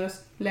filmer och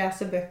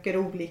läser böcker,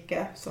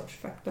 olika sorts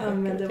fakta.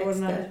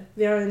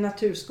 Vi har en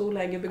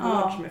naturskola i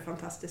Gubbegård som är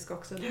fantastisk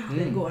också.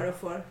 Vi går och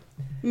får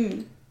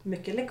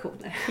mycket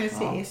lektioner.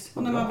 Precis.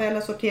 Och när man väl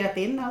har sorterat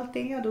in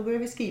allting, då börjar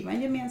vi skriva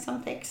en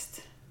gemensam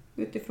text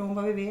utifrån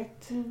vad vi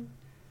vet.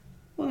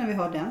 Och när vi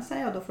har den så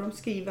då får de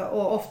skriva.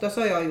 Och ofta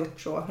så har jag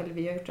gjort så, eller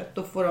vi har gjort att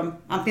då får de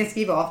antingen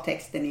skriva av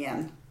texten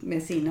igen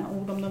med sina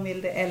ord om de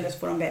vill det. Eller så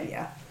får de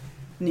välja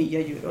nya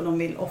djur. Och de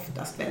vill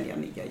oftast välja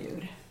nya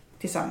djur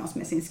tillsammans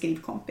med sin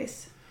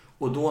skrivkompis.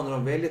 Och då när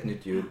de väljer ett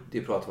nytt djur,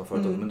 det pratar vi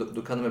förut om, men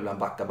då kan de ibland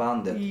backa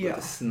bandet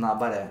lite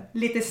snabbare.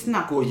 Lite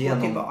snabbt gå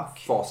igenom tillbaka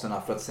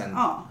faserna för att sen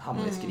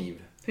hamna i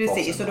skriv.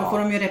 Precis, och då får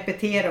de ju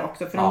repetera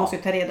också. För de måste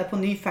ju ta reda på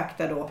ny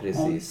fakta då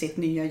om sitt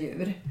nya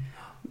djur.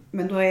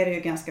 Men då är det ju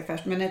ganska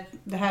färskt. Men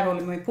det här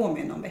håller man ju på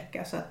med någon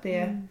vecka. Så att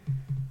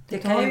det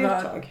kan ju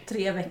vara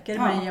 3 veckor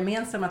med den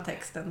gemensamma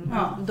texten.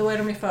 Då är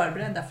de ju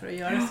förberedda för att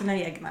göra sina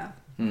egna.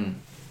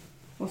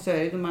 Och så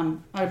är det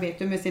man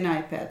arbetar med sin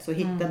iPad så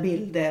hittar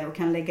bilder och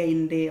kan lägga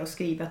in det och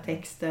skriva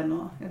texten.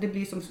 Och, det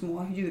blir som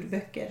små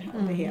djurböcker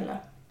av det hela.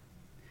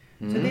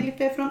 Så det är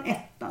lite från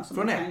 1:an som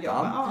man kan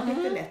jobba.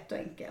 Lite lätt och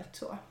enkelt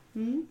så.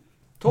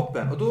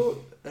 Toppen, och då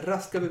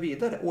raskar vi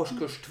vidare.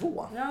 Årskurs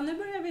 2. Ja, nu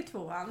börjar vi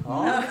 2:an.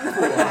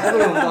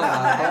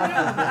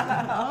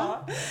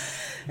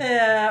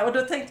 Och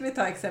då tänkte vi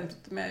ta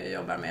exemplet med att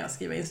jobba med att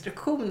skriva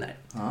instruktioner.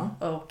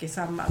 Och i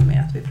samband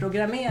med att vi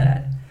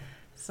programmerar.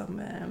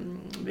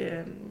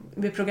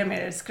 Vi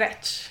programmerar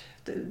Scratch.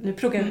 Nu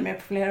programmerar vi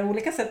på flera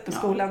olika sätt på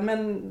skolan.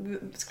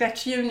 Men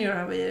Scratch Junior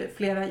har vi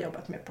flera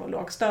jobbat med på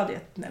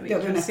lågstadiet. När vi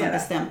har nästan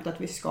bestämt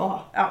att vi ska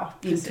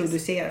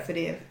introducera, för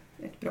det är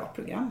ett bra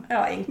program.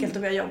 Ja, enkelt,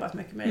 och vi har jobbat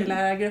mycket med i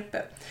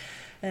lärargruppen.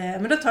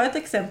 Men då tar jag ett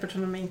exempel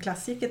från min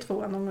klass gick i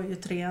 2:an, de var ju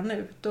 3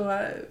 nu.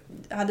 Då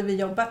hade vi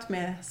jobbat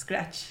med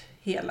Scratch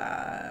hela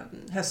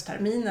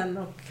höstterminen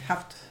och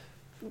haft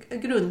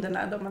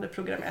grunderna. De hade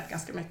programmerat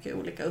ganska mycket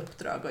olika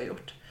uppdrag och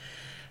gjort.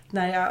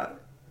 När jag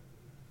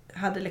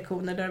hade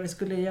lektioner där vi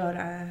skulle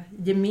göra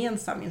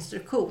gemensam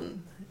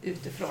instruktion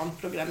utifrån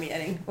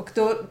programmering. Och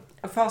då,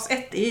 fas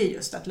 1 är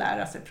just att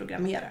lära sig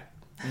programmera.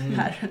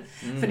 Här.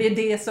 För det är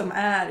det som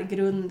är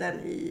grunden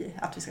i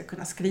att vi ska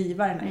kunna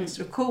skriva den här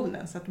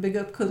instruktionen. Så att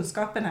bygga upp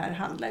kunskapen här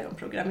handlar ju om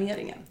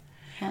programmeringen.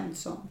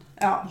 Hands-on.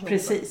 Ja,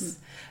 precis.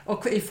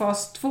 Och i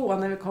fas 2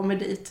 när vi kommer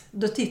dit,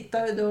 då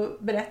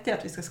berättar jag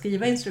att vi ska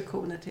skriva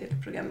instruktioner till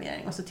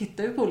programmering. Och så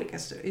tittar vi på olika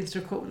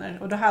instruktioner.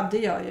 Och då hade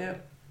jag ju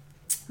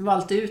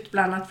valt ut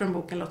bland annat från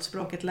boken Låt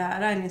språket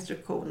lära en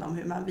instruktion om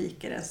hur man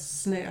viker en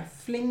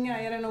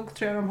snöflinga, är det nog,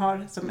 tror jag de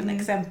har som en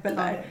exempel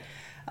där.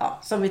 Ja,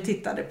 som vi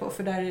tittade på,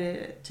 för där är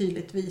det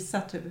tydligt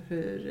visat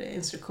hur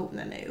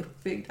instruktionen är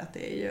uppbyggd. Att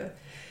det är ju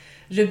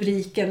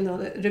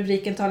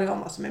rubriken talar ju om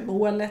vad som är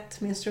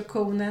målet med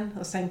instruktionen.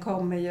 Och sen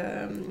kommer ju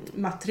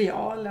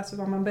material, alltså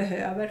vad man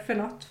behöver för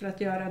något för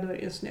att göra. Då är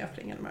det ju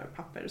snöflingor med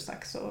papper och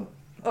sax.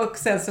 Och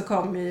sen så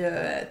kommer ju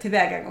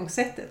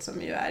tillvägagångssättet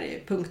som ju är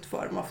i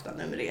punktform, ofta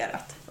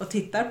numrerat. Och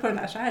tittar på den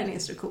här, så här är en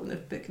instruktion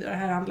uppbyggd. Och det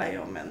här handlar ju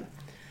om en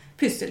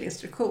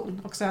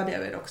pysselinstruktion. Och så hade jag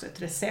väl också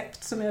ett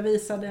recept som jag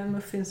visade, en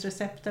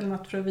muffinsrecept eller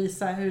något för att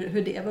visa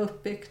hur det var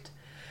uppbyggt.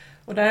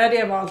 Och där hade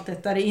jag valt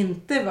ett där det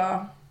inte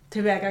var,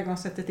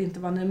 tillvägagångssättet inte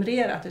var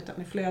numrerat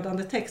utan i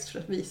flödande text för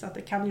att visa att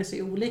det kan ju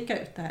se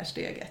olika ut det här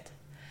steget.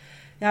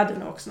 Jag hade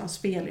nog också någon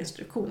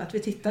spelinstruktion, att vi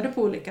tittade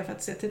på olika för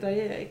att se, titta,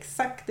 det är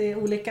exakt, det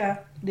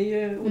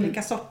är ju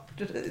olika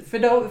sorter,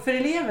 för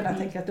eleverna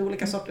tänker jag att det är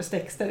olika sorters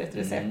texter, ett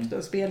recept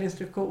och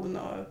spelinstruktion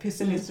och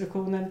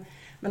pysselinstruktionen.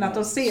 Men att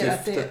de ser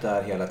att syftet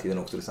är hela tiden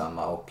också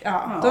detsamma. Och,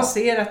 de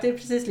ser att det är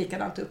precis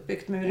likadant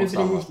uppbyggt med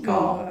rubrik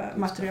och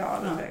material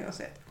och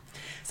vägavsätt.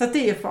 Så att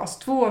det är fas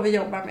 2 vi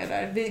jobbar med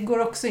där. Vi går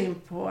också in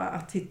på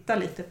att titta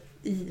lite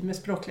med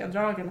språkliga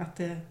dragen att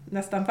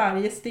nästan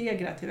varje steg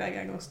till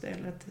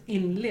tillvägagångsstället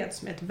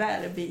inleds med ett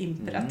verb i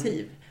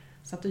imperativ.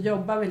 Så att då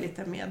jobbar vi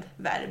lite med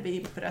verb i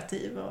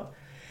imperativ och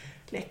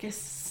leker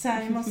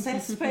Simon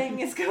Says på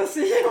engelska och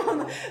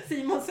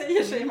Simon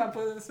säger man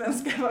på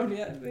svenska.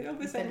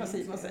 Jag säger vad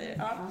Simon säger.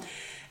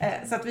 Ja.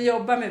 Så att vi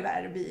jobbar med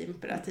verb i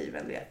imperativ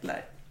en del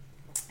där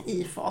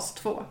i fas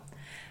 2.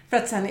 För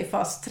att sen i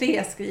fas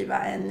 3 skriva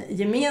en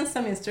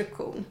gemensam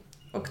instruktion.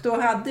 Och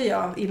då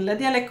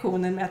inledde jag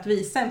lektionen med att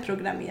visa en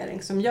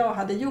programmering som jag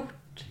hade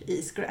gjort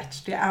i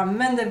Scratch. Jag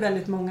använde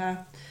väldigt många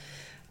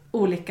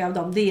olika av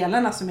de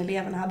delarna som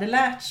eleverna hade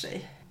lärt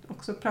sig.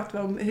 Och så pratade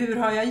vi om hur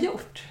har jag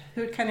gjort?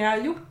 Hur kan jag ha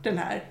gjort den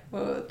här?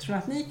 Och tror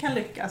att ni kan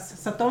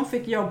lyckas? Så att de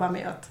fick jobba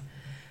med att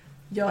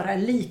göra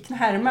en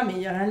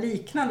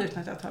liknande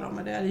utan att jag talar om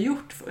vad det hade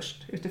gjort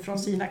först. Utifrån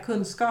sina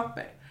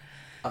kunskaper.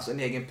 Alltså en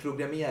egen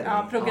programmering?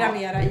 Ja,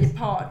 programmera i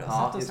par då. Så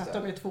att då satt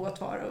de ju 2 och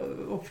 2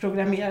 och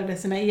programmerade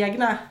sina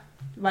egna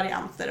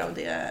varianter av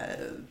det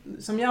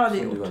som jag hade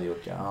gjort.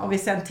 Och vi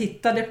sen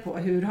tittade på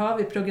hur har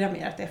vi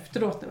programmerat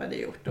efteråt när vi hade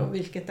gjort och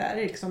vilket är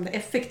liksom det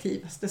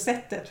effektivaste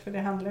sättet. För det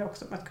handlar ju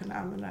också om att kunna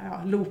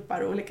använda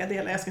loopar och olika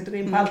delar. Jag ska inte gå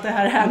in på allt det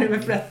här nu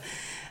för att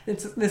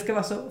det ska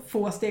vara så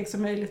få steg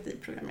som möjligt i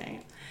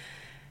programmeringen.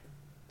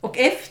 Och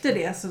efter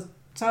det så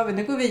sa vi,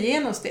 nu går vi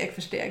igenom steg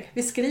för steg.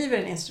 Vi skriver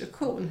en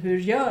instruktion. Hur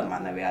gör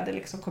man när vi hade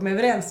liksom kommit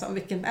överens om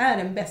vilken är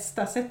den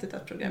bästa sättet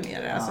att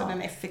programmera, alltså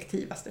den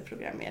effektivaste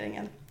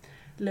programmeringen.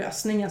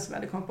 Lösningen som vi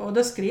hade kommit på. Och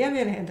då skrev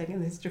vi en helt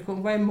enkelt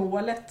instruktion. Vad är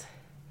målet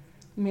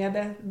med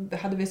det? Det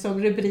hade vi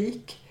som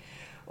rubrik.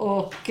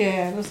 Och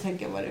då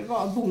tänkte jag vad det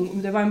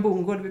var. Det var en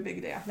bondgård vi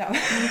byggde. Ja.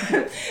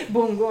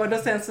 Bondgård. Och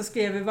sen så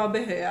skrev vi vad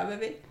behöver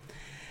vi?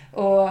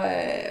 Och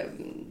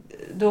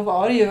då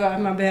var det ju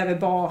att man behöver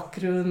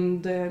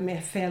bakgrund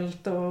med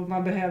fält och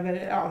man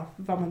behöver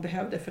vad man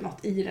behövde för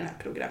något i den här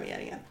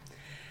programmeringen.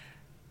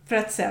 För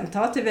att sen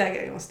ta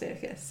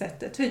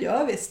tillvägagångssättet. Hur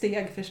gör vi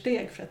steg för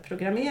steg för att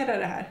programmera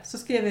det här? Så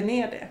skrev vi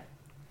ner det.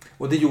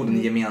 Och det gjorde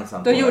ni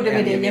gemensamt? Då gjorde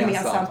vi det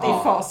gemensamt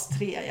i fas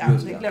 3. Ja.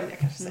 Det glömde jag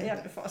kanske säga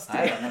nu, fas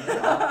 3.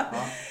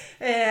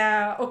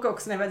 Och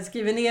också när vi hade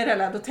skrivit ner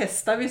det, då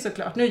testar vi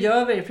såklart. Nu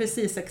gör vi det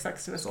precis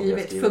exakt som vi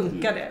skrivit.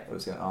 Funkar det?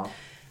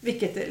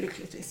 Vilket det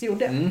lyckligtvis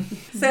gjorde.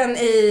 Sen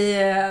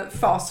i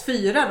fas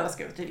 4 då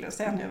ska vi tydligen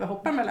säga nu, vi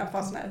hoppar mellan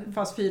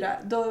fas 4.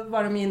 Då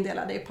var de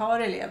indelade i par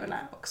eleverna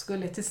och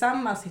skulle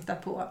tillsammans hitta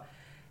på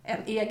en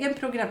egen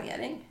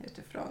programmering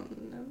utifrån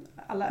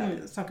alla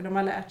saker de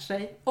har lärt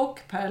sig. Och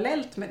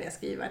parallellt med det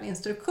skriva en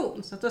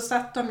instruktion. Så att då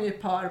satt de ju i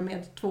par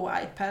med 2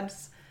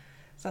 iPads.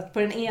 Så att på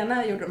den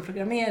ena gjorde de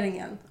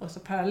programmeringen och så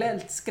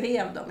parallellt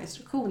skrev de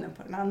instruktionen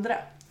på den andra.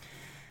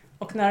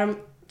 Och när de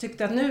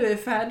tyckte att nu är vi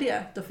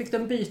färdiga, då fick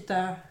de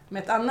byta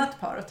med ett annat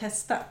par och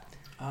testa.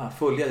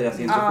 Följa deras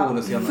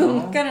instruktioner. Ja,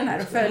 funkar den här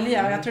att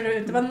följa? Och jag tror det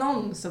inte var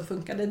någon som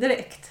funkade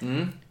direkt.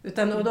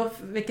 Utan, och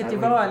vilket ju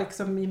var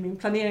liksom i min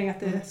planering att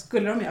det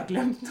skulle de ju ha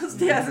glömt oss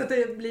det. Så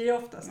det blir ju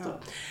oftast då.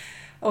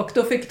 Och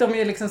då fick de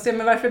ju liksom se,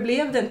 men varför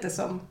blev det inte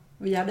som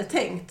vi hade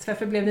tänkt?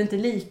 Varför blev det inte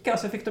lika? Och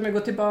så fick de ju gå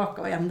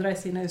tillbaka och ändra i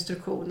sina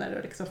instruktioner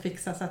och liksom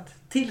fixa så att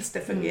tills det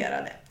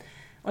fungerade.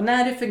 Och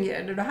när det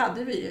fungerade, då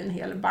hade vi ju en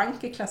hel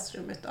bank i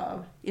klassrummet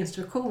av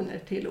instruktioner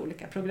till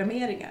olika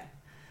programmeringar.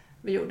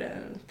 Vi gjorde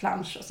en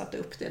plansch och satte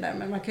upp det där,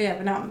 men man kan ju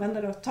även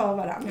använda det och ta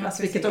varandras,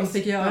 vilket de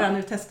fick göra.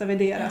 Nu testar vi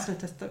deras, nu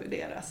testar vi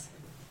deras.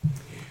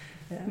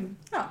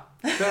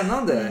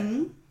 Spännande!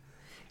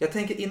 Jag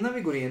tänker innan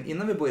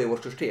vi börjar i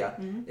årskurs 3,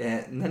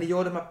 när ni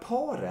gör de här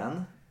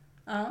paren,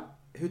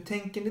 hur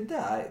tänker ni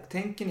där?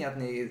 Tänker ni att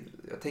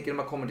jag tänker att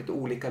man kommer lite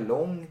olika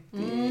långt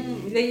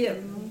det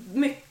är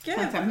mycket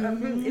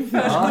i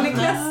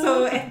förskoleklass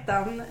och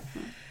ettan.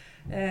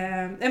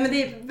 Men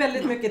det är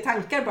väldigt mycket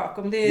tankar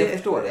bakom det. Jag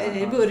förstår det.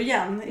 I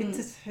början.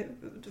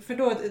 För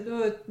då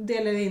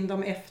delar vi in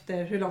dem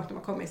efter hur långt de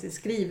har kommit i sin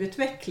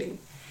skrivutveckling.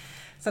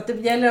 Så att det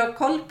gäller att ha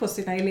koll på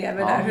sina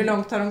elever där. Hur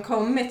långt har de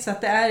kommit? Så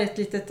att det är ett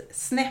litet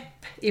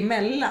snäpp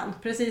emellan.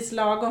 Precis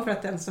lagom för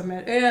att den som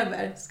är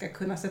över ska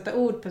kunna sätta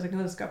ord på sin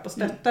kunskap och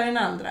stötta den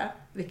andra.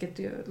 Vilket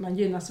ju, man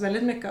gynnas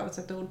väldigt mycket av att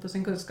sätta ord på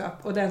sin kunskap.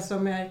 Och den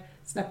som är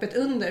snäppet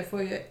under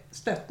får ju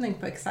stöttning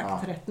på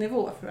exakt rätt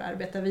nivå för att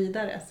arbeta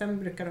vidare. Sen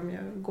brukar de ju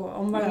gå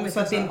om varandra. Så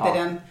att inte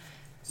den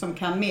som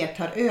kan mer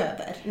tar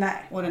över. Nej.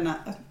 Och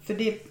för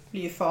det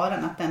blir ju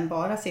faran att den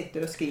bara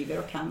sitter och skriver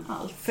och kan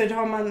allt.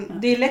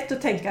 För det är lätt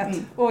att tänka att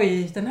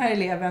oj, den här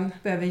eleven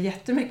behöver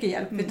jättemycket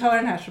hjälp. Vi tar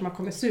den här som har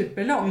kommit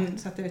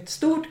superlångt så att det är ett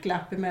stort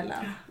glapp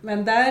emellan.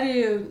 Men där är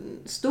ju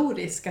stor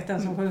risk att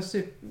den som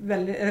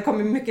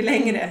kommer mycket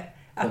längre,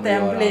 att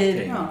den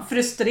blir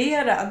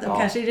frustrerad och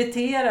kanske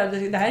irriterad.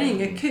 Det här är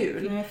inget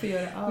kul.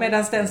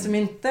 Medan den som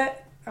inte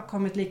har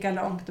kommit lika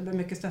långt och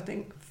behöver mycket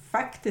stöttning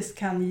faktiskt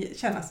kan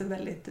känna sig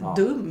väldigt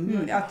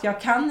dum. Att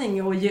jag kan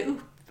inget och ge upp.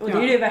 Och det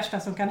är det värsta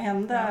som kan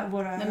hända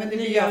våra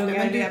nya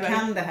unga elever. Men du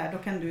kan det här, då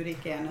kan du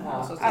lika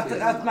gärna.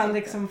 Att man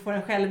liksom får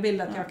en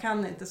självbild att jag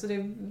kan inte. Så det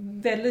är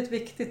väldigt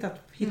viktigt att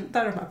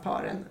hitta de här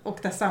paren och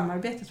där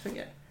samarbetet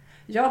fungerar.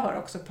 Jag har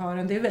också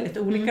paren, det är väldigt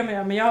olika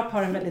med men jag har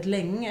paren väldigt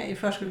länge. I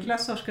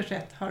förskoleklass och årskurs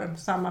 1 har de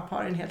samma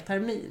par en hel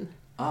termin.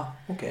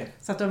 Okay.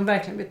 Så att de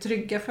verkligen blir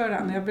trygga för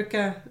varandra. Jag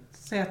brukar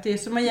säga att det är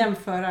som att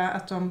jämföra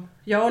att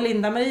jag och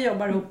Linda-Marie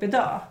jobbar ihop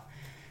idag.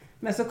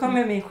 Men så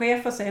kommer min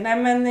chef och säger, nej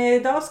men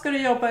idag ska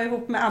du jobba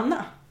ihop med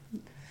Anna.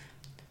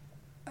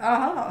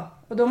 Aha,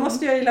 och då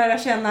måste jag ju lära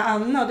känna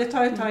Anna och det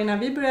tar ett tag innan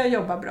vi börjar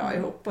jobba bra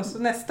ihop. Och så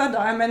nästa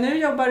dag, men nu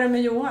jobbar du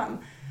med Johan.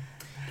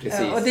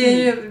 Precis. Och det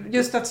är ju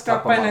just att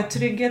skapa den här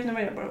tryggheten när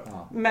man jobbar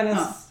ihop. Men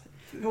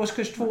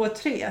årskurs 2 och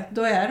 3,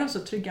 då är de så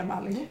trygga med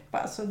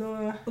allihopa. Så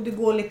då... Och det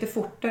går lite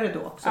fortare då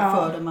också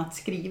för dem att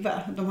skriva.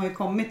 De har ju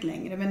kommit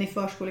längre, men i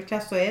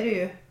förskoleklass så är det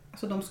ju,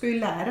 alltså de ska ju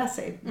lära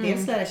sig.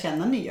 Dels lära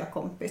känna nya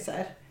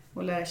kompisar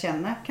och lära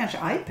känna kanske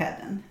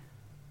iPaden.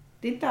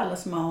 Det är inte alla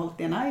som har hållit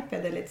i en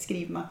iPad eller ett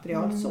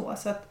skrivmaterial så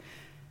att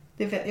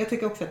jag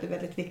tycker också att det är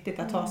väldigt viktigt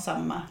att ha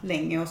samma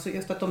länge. Och så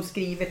just att de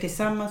skriver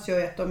tillsammans gör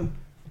ju att de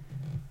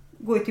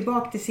går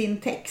tillbaka till sin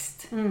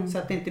text. Så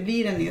att det inte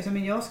blir en ny. Så,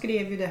 men jag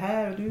skrev ju det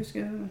här och du ska...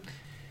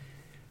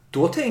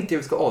 Då tänkte jag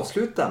att vi ska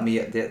avsluta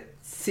med det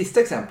sista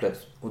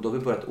exemplet. Och då har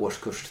vi börjat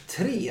årskurs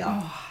 3.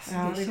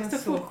 Det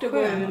känns så fort det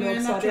går. Nu är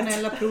det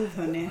nationella prov,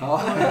 hörni.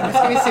 Nu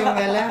ska vi se om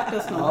vi har lärt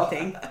oss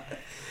någonting.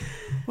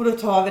 Och då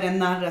tar vi den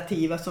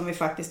narrativa som vi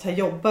faktiskt har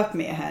jobbat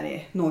med här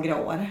i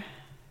några år.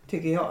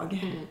 Tycker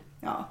jag.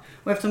 Ja.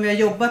 Och eftersom vi har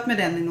jobbat med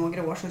den i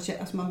några år så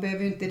alltså man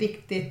behöver ju inte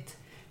riktigt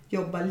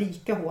jobba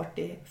lika hårt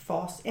i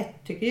fas 1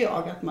 tycker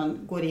jag. Att man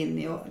går in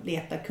i och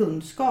letar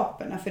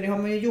kunskaperna. För det har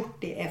man ju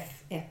gjort i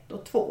F1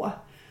 och 2.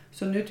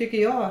 Så nu tycker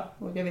jag,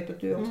 och jag vet att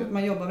du också,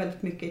 man jobbar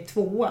väldigt mycket i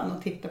 2:an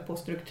och tittar på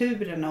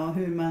strukturerna och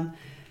hur man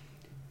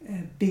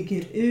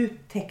bygger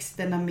ut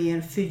texterna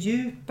mer,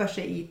 fördjupar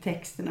sig i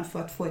texterna för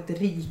att få ett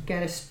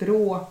rikare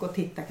språk och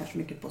titta kanske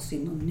mycket på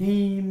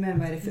synonymer,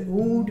 vad är det för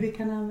ord vi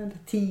kan använda,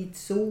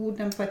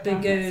 tidsorden på ett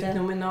annat sätt. Bygga ut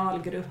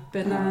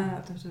nominalgrupperna,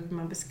 hur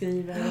man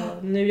beskriver.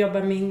 Och nu jobbar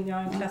jag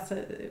har en klass,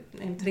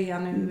 en 3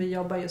 nu, vi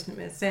jobbar just nu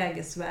med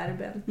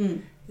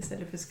sägesverben.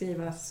 Istället för att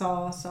skriva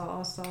sa.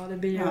 Det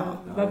blir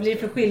vad blir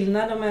det för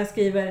skillnad om jag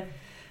skriver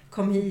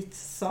kom hit,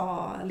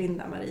 sa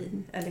Linda-Marie.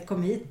 Eller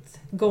kom hit,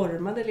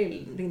 gormade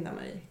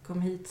Linda-Marie.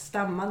 Kom hit,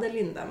 stammade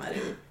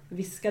Linda-Marie.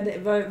 Viskade.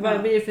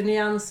 Vad blir det för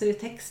nyanser i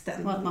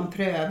texten? Och att man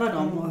prövar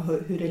dem och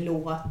hur det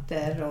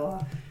låter.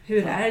 Och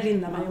hur är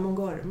Linda-Marie om hon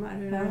gormar?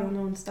 Hur är hon om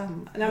hon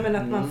stammar? Nej, men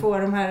att man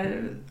får de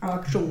här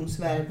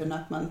aktionsverben,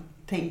 att man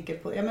tänker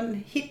på,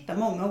 hitta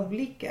många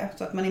olika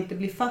så att man inte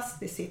blir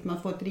fast i sitt,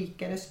 man får ett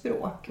rikare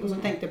språk. Och så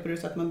tänkte jag på det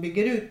så att man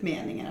bygger ut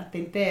meningen, att det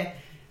inte är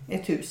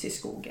ett hus i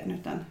skogen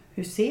utan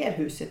hur ser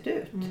huset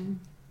ut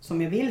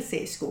som jag vill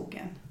se i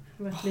skogen.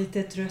 Ett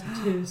litet rött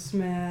hus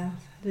med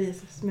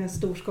en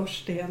stor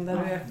skorsten där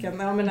röken.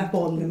 Ja, men att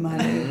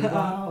bolmar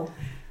wow.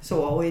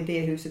 Så, och i det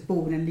huset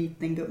bor en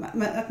liten gumma.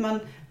 Men att man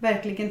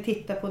verkligen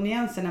tittar på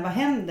nyanserna. Vad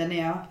händer när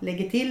jag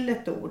lägger till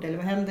ett ord? Eller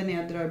vad händer när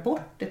jag drar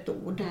bort ett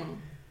ord?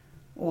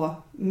 Och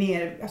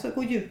mer, alltså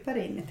gå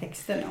djupare in i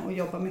texterna och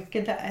jobba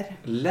mycket där.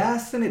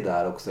 Läser ni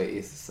där också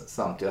i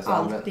samtidigt?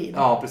 Alltså alltid.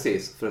 Ja,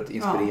 precis. För att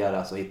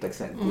inspireras och hitta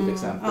goda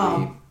exempel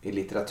i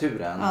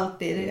litteraturen.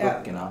 Alltid. I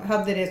böckerna. Jag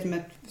hade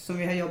det som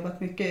vi har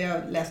jobbat mycket. Jag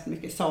har läst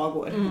mycket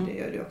sagor. Det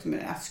gör det också med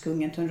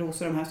Askungen,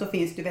 Törnros och de här. Så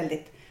finns det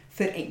väldigt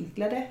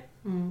förenklade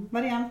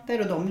varianter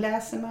och de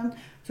läser man.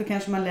 Så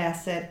kanske man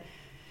läser,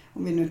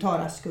 om vi nu tar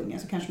Askungen,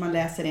 så kanske man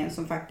läser en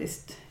som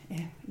faktiskt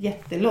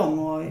jättelång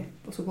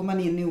och så går man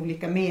in i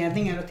olika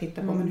meningar och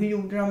tittar på men hur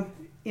gjorde de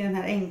i den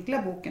här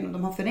enkla boken, och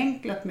de har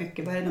förenklat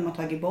mycket, vad är det de har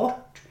tagit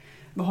bort,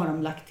 vad har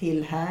de lagt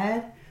till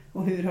här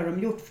och hur har de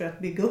gjort för att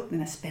bygga upp den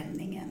här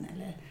spänningen,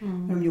 eller hur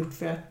har de gjort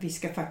för att vi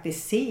ska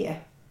faktiskt se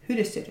hur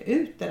det ser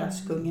ut där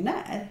Askungen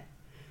är,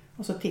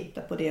 och så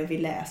titta på det vi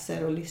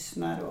läser och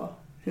lyssnar och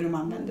hur de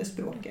använder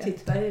språket.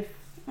 Titta i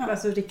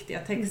Alltså riktiga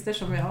texter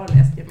som vi har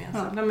läst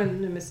gemensamt.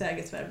 Men nu med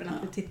sägesverben att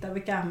vi tittar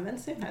vilka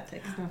används i den här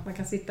texten. Att man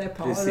kan sitta i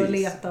par och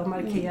leta och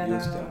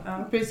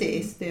markera.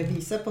 Precis, det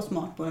visar på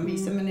smartboarden,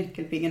 visar med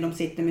nyckelpingen. De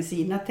sitter med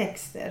sina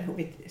texter och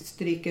vi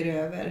stryker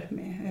över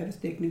med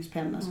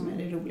överstrykningspenna som är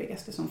det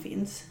roligaste som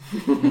finns.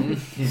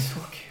 Så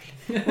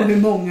kul. Och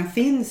hur många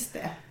finns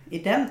det i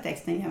den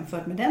texten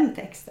jämfört med den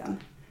texten?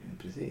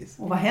 Precis.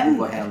 Och vad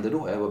händer? Och vad händer då?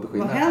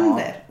 Vad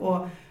händer?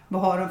 Och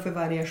vad har de för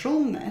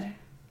variationer?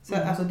 Så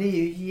alltså det är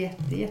ju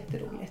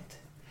jätteroligt.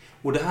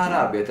 Och det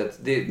här arbetet,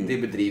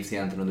 det bedrivs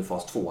egentligen under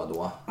fas 2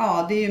 då?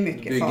 Ja, det är ju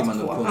mycket bygger fas 2.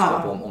 Bygger man då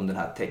kunskap om den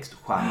här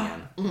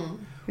textgenren?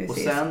 Precis. Och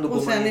sen då går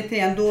sen man i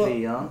trean,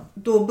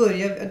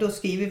 då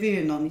skriver vi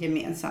ju någon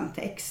gemensam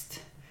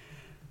text.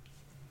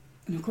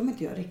 Nu kommer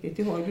inte jag riktigt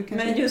ihåg.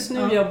 Men just nu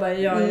jobbar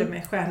jag ju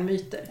med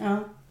stjärnmyter. Ja.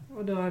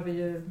 Och då har vi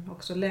ju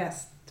också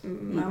läst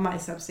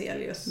Majs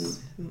Abselius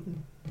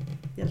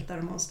Hjältar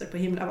och monster på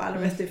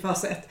himlavalvet i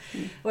fas 1.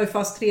 Och i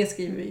fas 3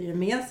 skriver vi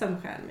gemensam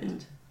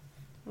stjärnmyt.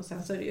 Och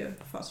sen så är det ju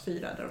fas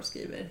 4 där de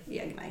skriver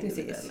egna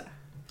individuella.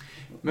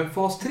 Men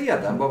fas 3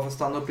 där, bara för att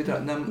stanna upp lite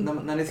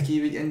när ni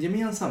skriver en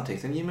gemensam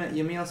text, en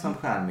gemensam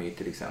stjärnmyt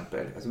till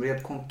exempel. Alltså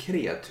rent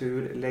konkret,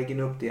 hur lägger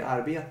ni upp det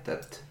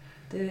arbetet?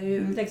 Det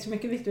läggs så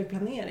mycket vikt vid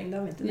planering, det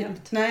har vi inte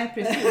nämnt. Nej,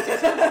 precis.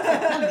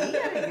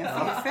 Planeringen,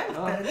 fältet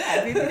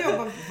där. Vi vill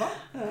jobba,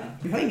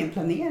 vi har ingen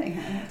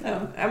planering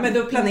här. Ja, men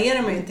då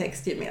planerar man ju en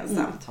text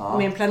gemensamt.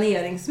 Med en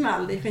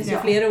planeringsmall. Det finns ju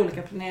flera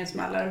olika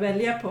planeringsmallar att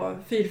välja på.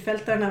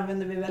 Fyrfältaren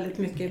använder vi väldigt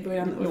mycket i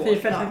början. Och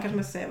fyrfältaren kanske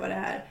man säger vad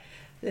det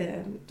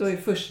är. Då är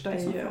första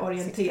ju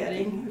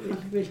orientering.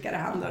 Vilka det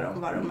handlar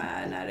om, vad de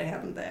är, när det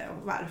hände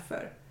och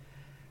varför.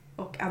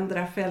 Och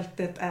andra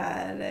fältet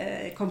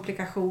är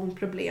komplikation,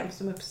 problem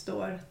som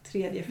uppstår.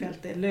 Tredje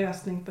fältet är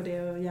lösning på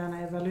det och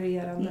gärna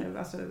evaluerande.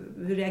 Alltså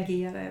hur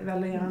reagerar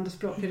evaluerande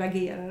språk? Hur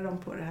reagerar de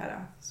på det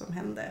här som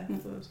hände?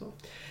 Och så.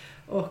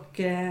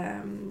 Och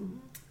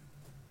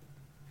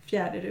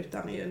fjärde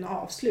rutan är ju en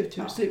avslut.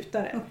 Hur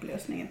slutar det?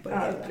 Upplösningen på det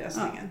hela.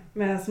 Upplösningen.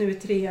 Medan nu i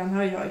trean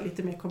har jag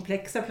lite mer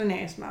komplexa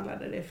planeringsmallar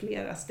där det är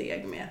flera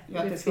steg med.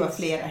 Ja, att det ska vara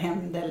flera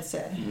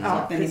händelser. Så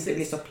att den inte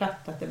blir så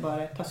platt att det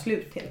bara tar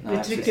slut helt. Vi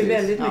trycker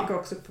väldigt mycket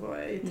också på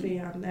i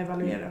trean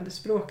evaluerande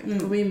språk.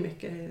 Att komma in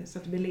mycket så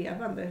att det blir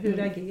levande. Hur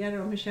reagerar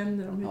de? Hur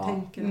känner de? Hur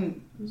tänker de?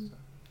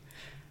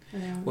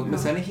 Men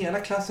sen är hela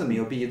klassen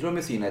med och bidrar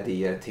med sina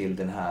idéer till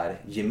den här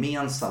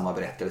gemensamma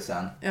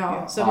berättelsen.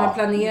 Ja, så man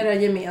planerar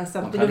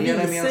gemensamt. Och då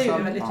visar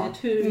ju väldigt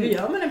tydligt hur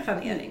gör man en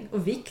planering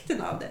och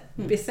vikten av det.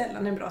 Det blir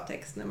sällan en bra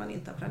text när man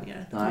inte har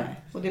planerat det. Nej.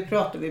 Och det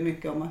pratar vi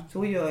mycket om att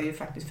så gör ju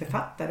faktiskt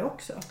författare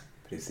också.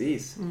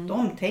 Precis.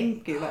 De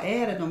tänker ju, vad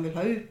är det de vill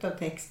ha ut av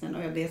texten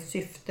och det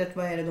syftet,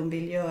 vad är det de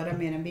vill göra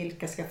mer än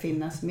vilka ska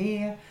finnas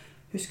med,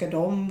 hur ska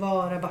de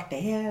vara, vart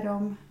är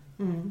de?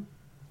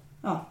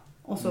 Ja.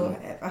 Och så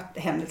att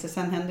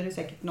sen händer det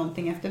säkert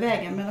någonting efter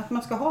vägen. Men att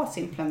man ska ha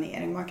sin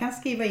planering. Man kan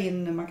skriva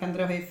in, man kan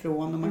dra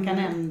ifrån och man kan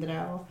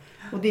ändra.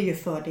 Och det är ju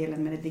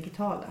fördelen med det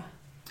digitala.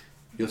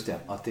 Just det.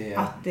 Att det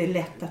är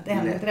lätt att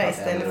ändra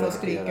istället för att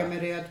stryka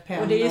med röd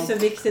penna. Och det är ju så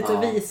viktigt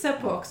att visa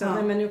på också.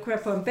 Nej, men nu kommer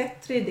jag på en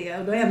bättre idé.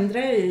 Och då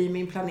ändrar jag ju i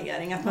min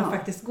planering. Att man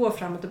faktiskt går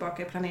fram och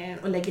tillbaka i planeringen.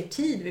 Och lägger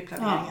tid vid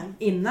planeringen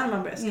innan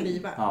man börjar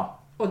skriva.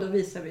 Och då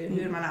visar vi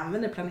hur man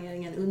använder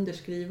planeringen under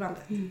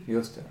skrivandet.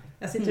 Just det.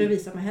 Jag sitter och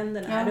visar med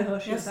händerna här, det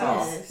hörs ju så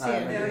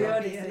här. Jag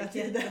gör det hela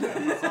tiden.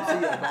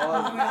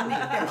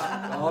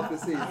 Ja,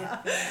 precis.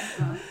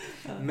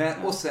 Men,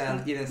 och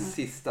sen i den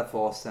sista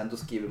fasen då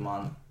skriver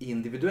man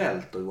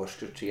individuellt och i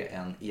årskurs 3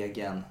 en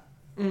egen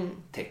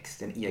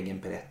text, en egen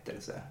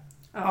berättelse.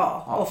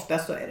 Ja, ofta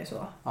så är det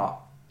så.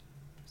 Ja,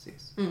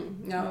 precis.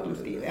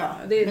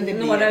 Det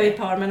är några i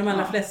par men de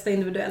allra flesta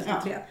individuellt i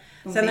 3.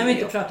 Sen har vi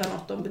inte pratat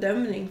något om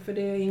bedömning för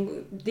det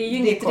är ju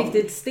inget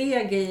riktigt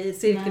steg i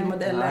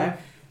cirkelmodellen. Nej.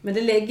 Men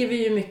det lägger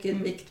vi ju mycket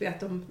vikt vid att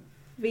de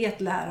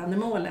vet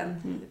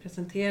lärandemålen. Det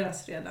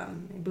presenteras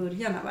redan i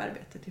början av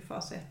arbetet i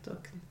fas 1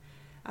 och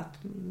att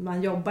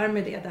man jobbar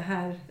med det.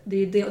 Det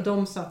är ju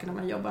de sakerna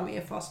man jobbar med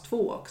i fas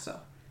 2 också.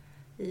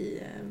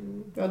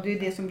 Ja, det är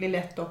det som blir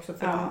lätt också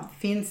för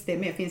finns det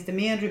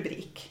med en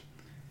rubrik?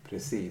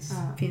 Precis.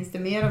 Finns det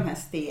med de här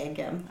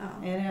stegen?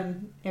 Är det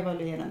en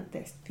evaluerande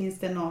text? Finns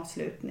det en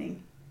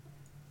avslutning?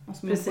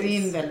 Alltså man får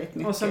in väldigt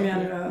mycket. Och som jag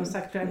nu har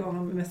sagt flera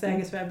gånger med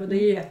sägesverb, och det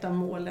är ju ett av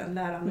målen,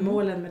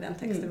 lärandemålen med den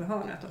texten vi har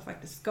nu, att de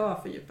faktiskt ska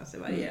fördjupa sig,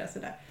 variera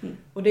sig där.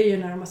 Och det är ju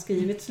när de har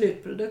skrivit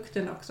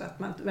slutprodukten också, att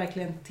man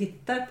verkligen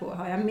tittar på,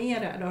 har jag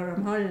med det? Då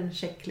har en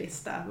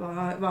checklista,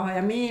 vad har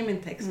jag med i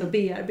min text och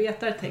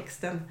bearbetar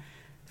texten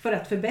för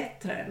att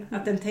förbättra den.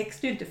 Att en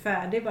text är ju inte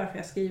färdig bara för att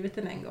jag har skrivit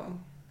den en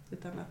gång.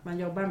 Utan att man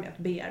jobbar med att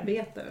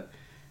bearbeta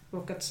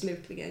och att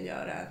slutligen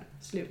göra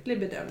en slutlig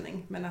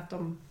bedömning. Men att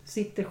de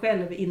sitter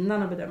själv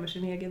innan och bedömer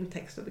sin egen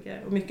text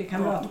och mycket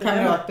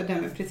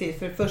kamratbedömer. Precis,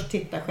 för först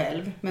titta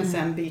själv men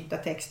sen byta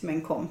text med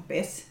en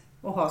kompis.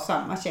 Och ha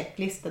samma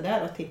checklista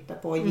där och titta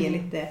på och ge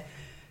lite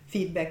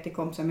feedback till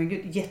kompisar. Men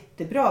gud,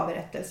 jättebra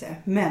berättelse.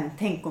 Men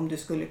tänk om du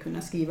skulle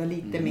kunna skriva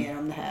lite mer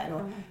om det här.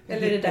 Och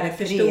eller det där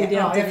förstod jag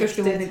inte. Jag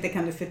förstod inte,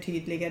 kan du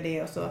förtydliga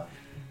det och så.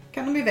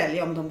 kan de ju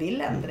välja om de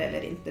vill ändra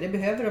eller inte. Det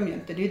behöver de ju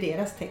inte, det är ju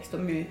deras text,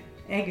 de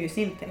äger ju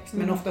sin text.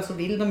 Men ofta så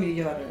vill de ju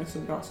göra den så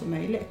bra som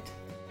möjligt.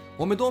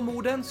 Och med de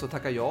orden så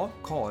tackar jag,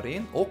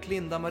 Karin och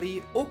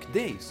Linda-Marie och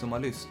dig som har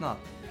lyssnat.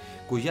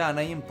 Gå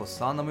gärna in på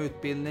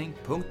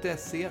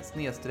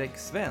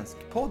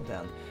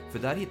sanamoutbildning.se/svenskpodden, för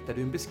där hittar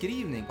du en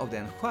beskrivning av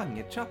den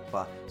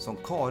genretrappa som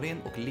Karin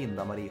och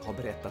Linda-Marie har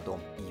berättat om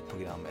i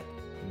programmet.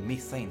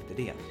 Missa inte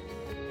det!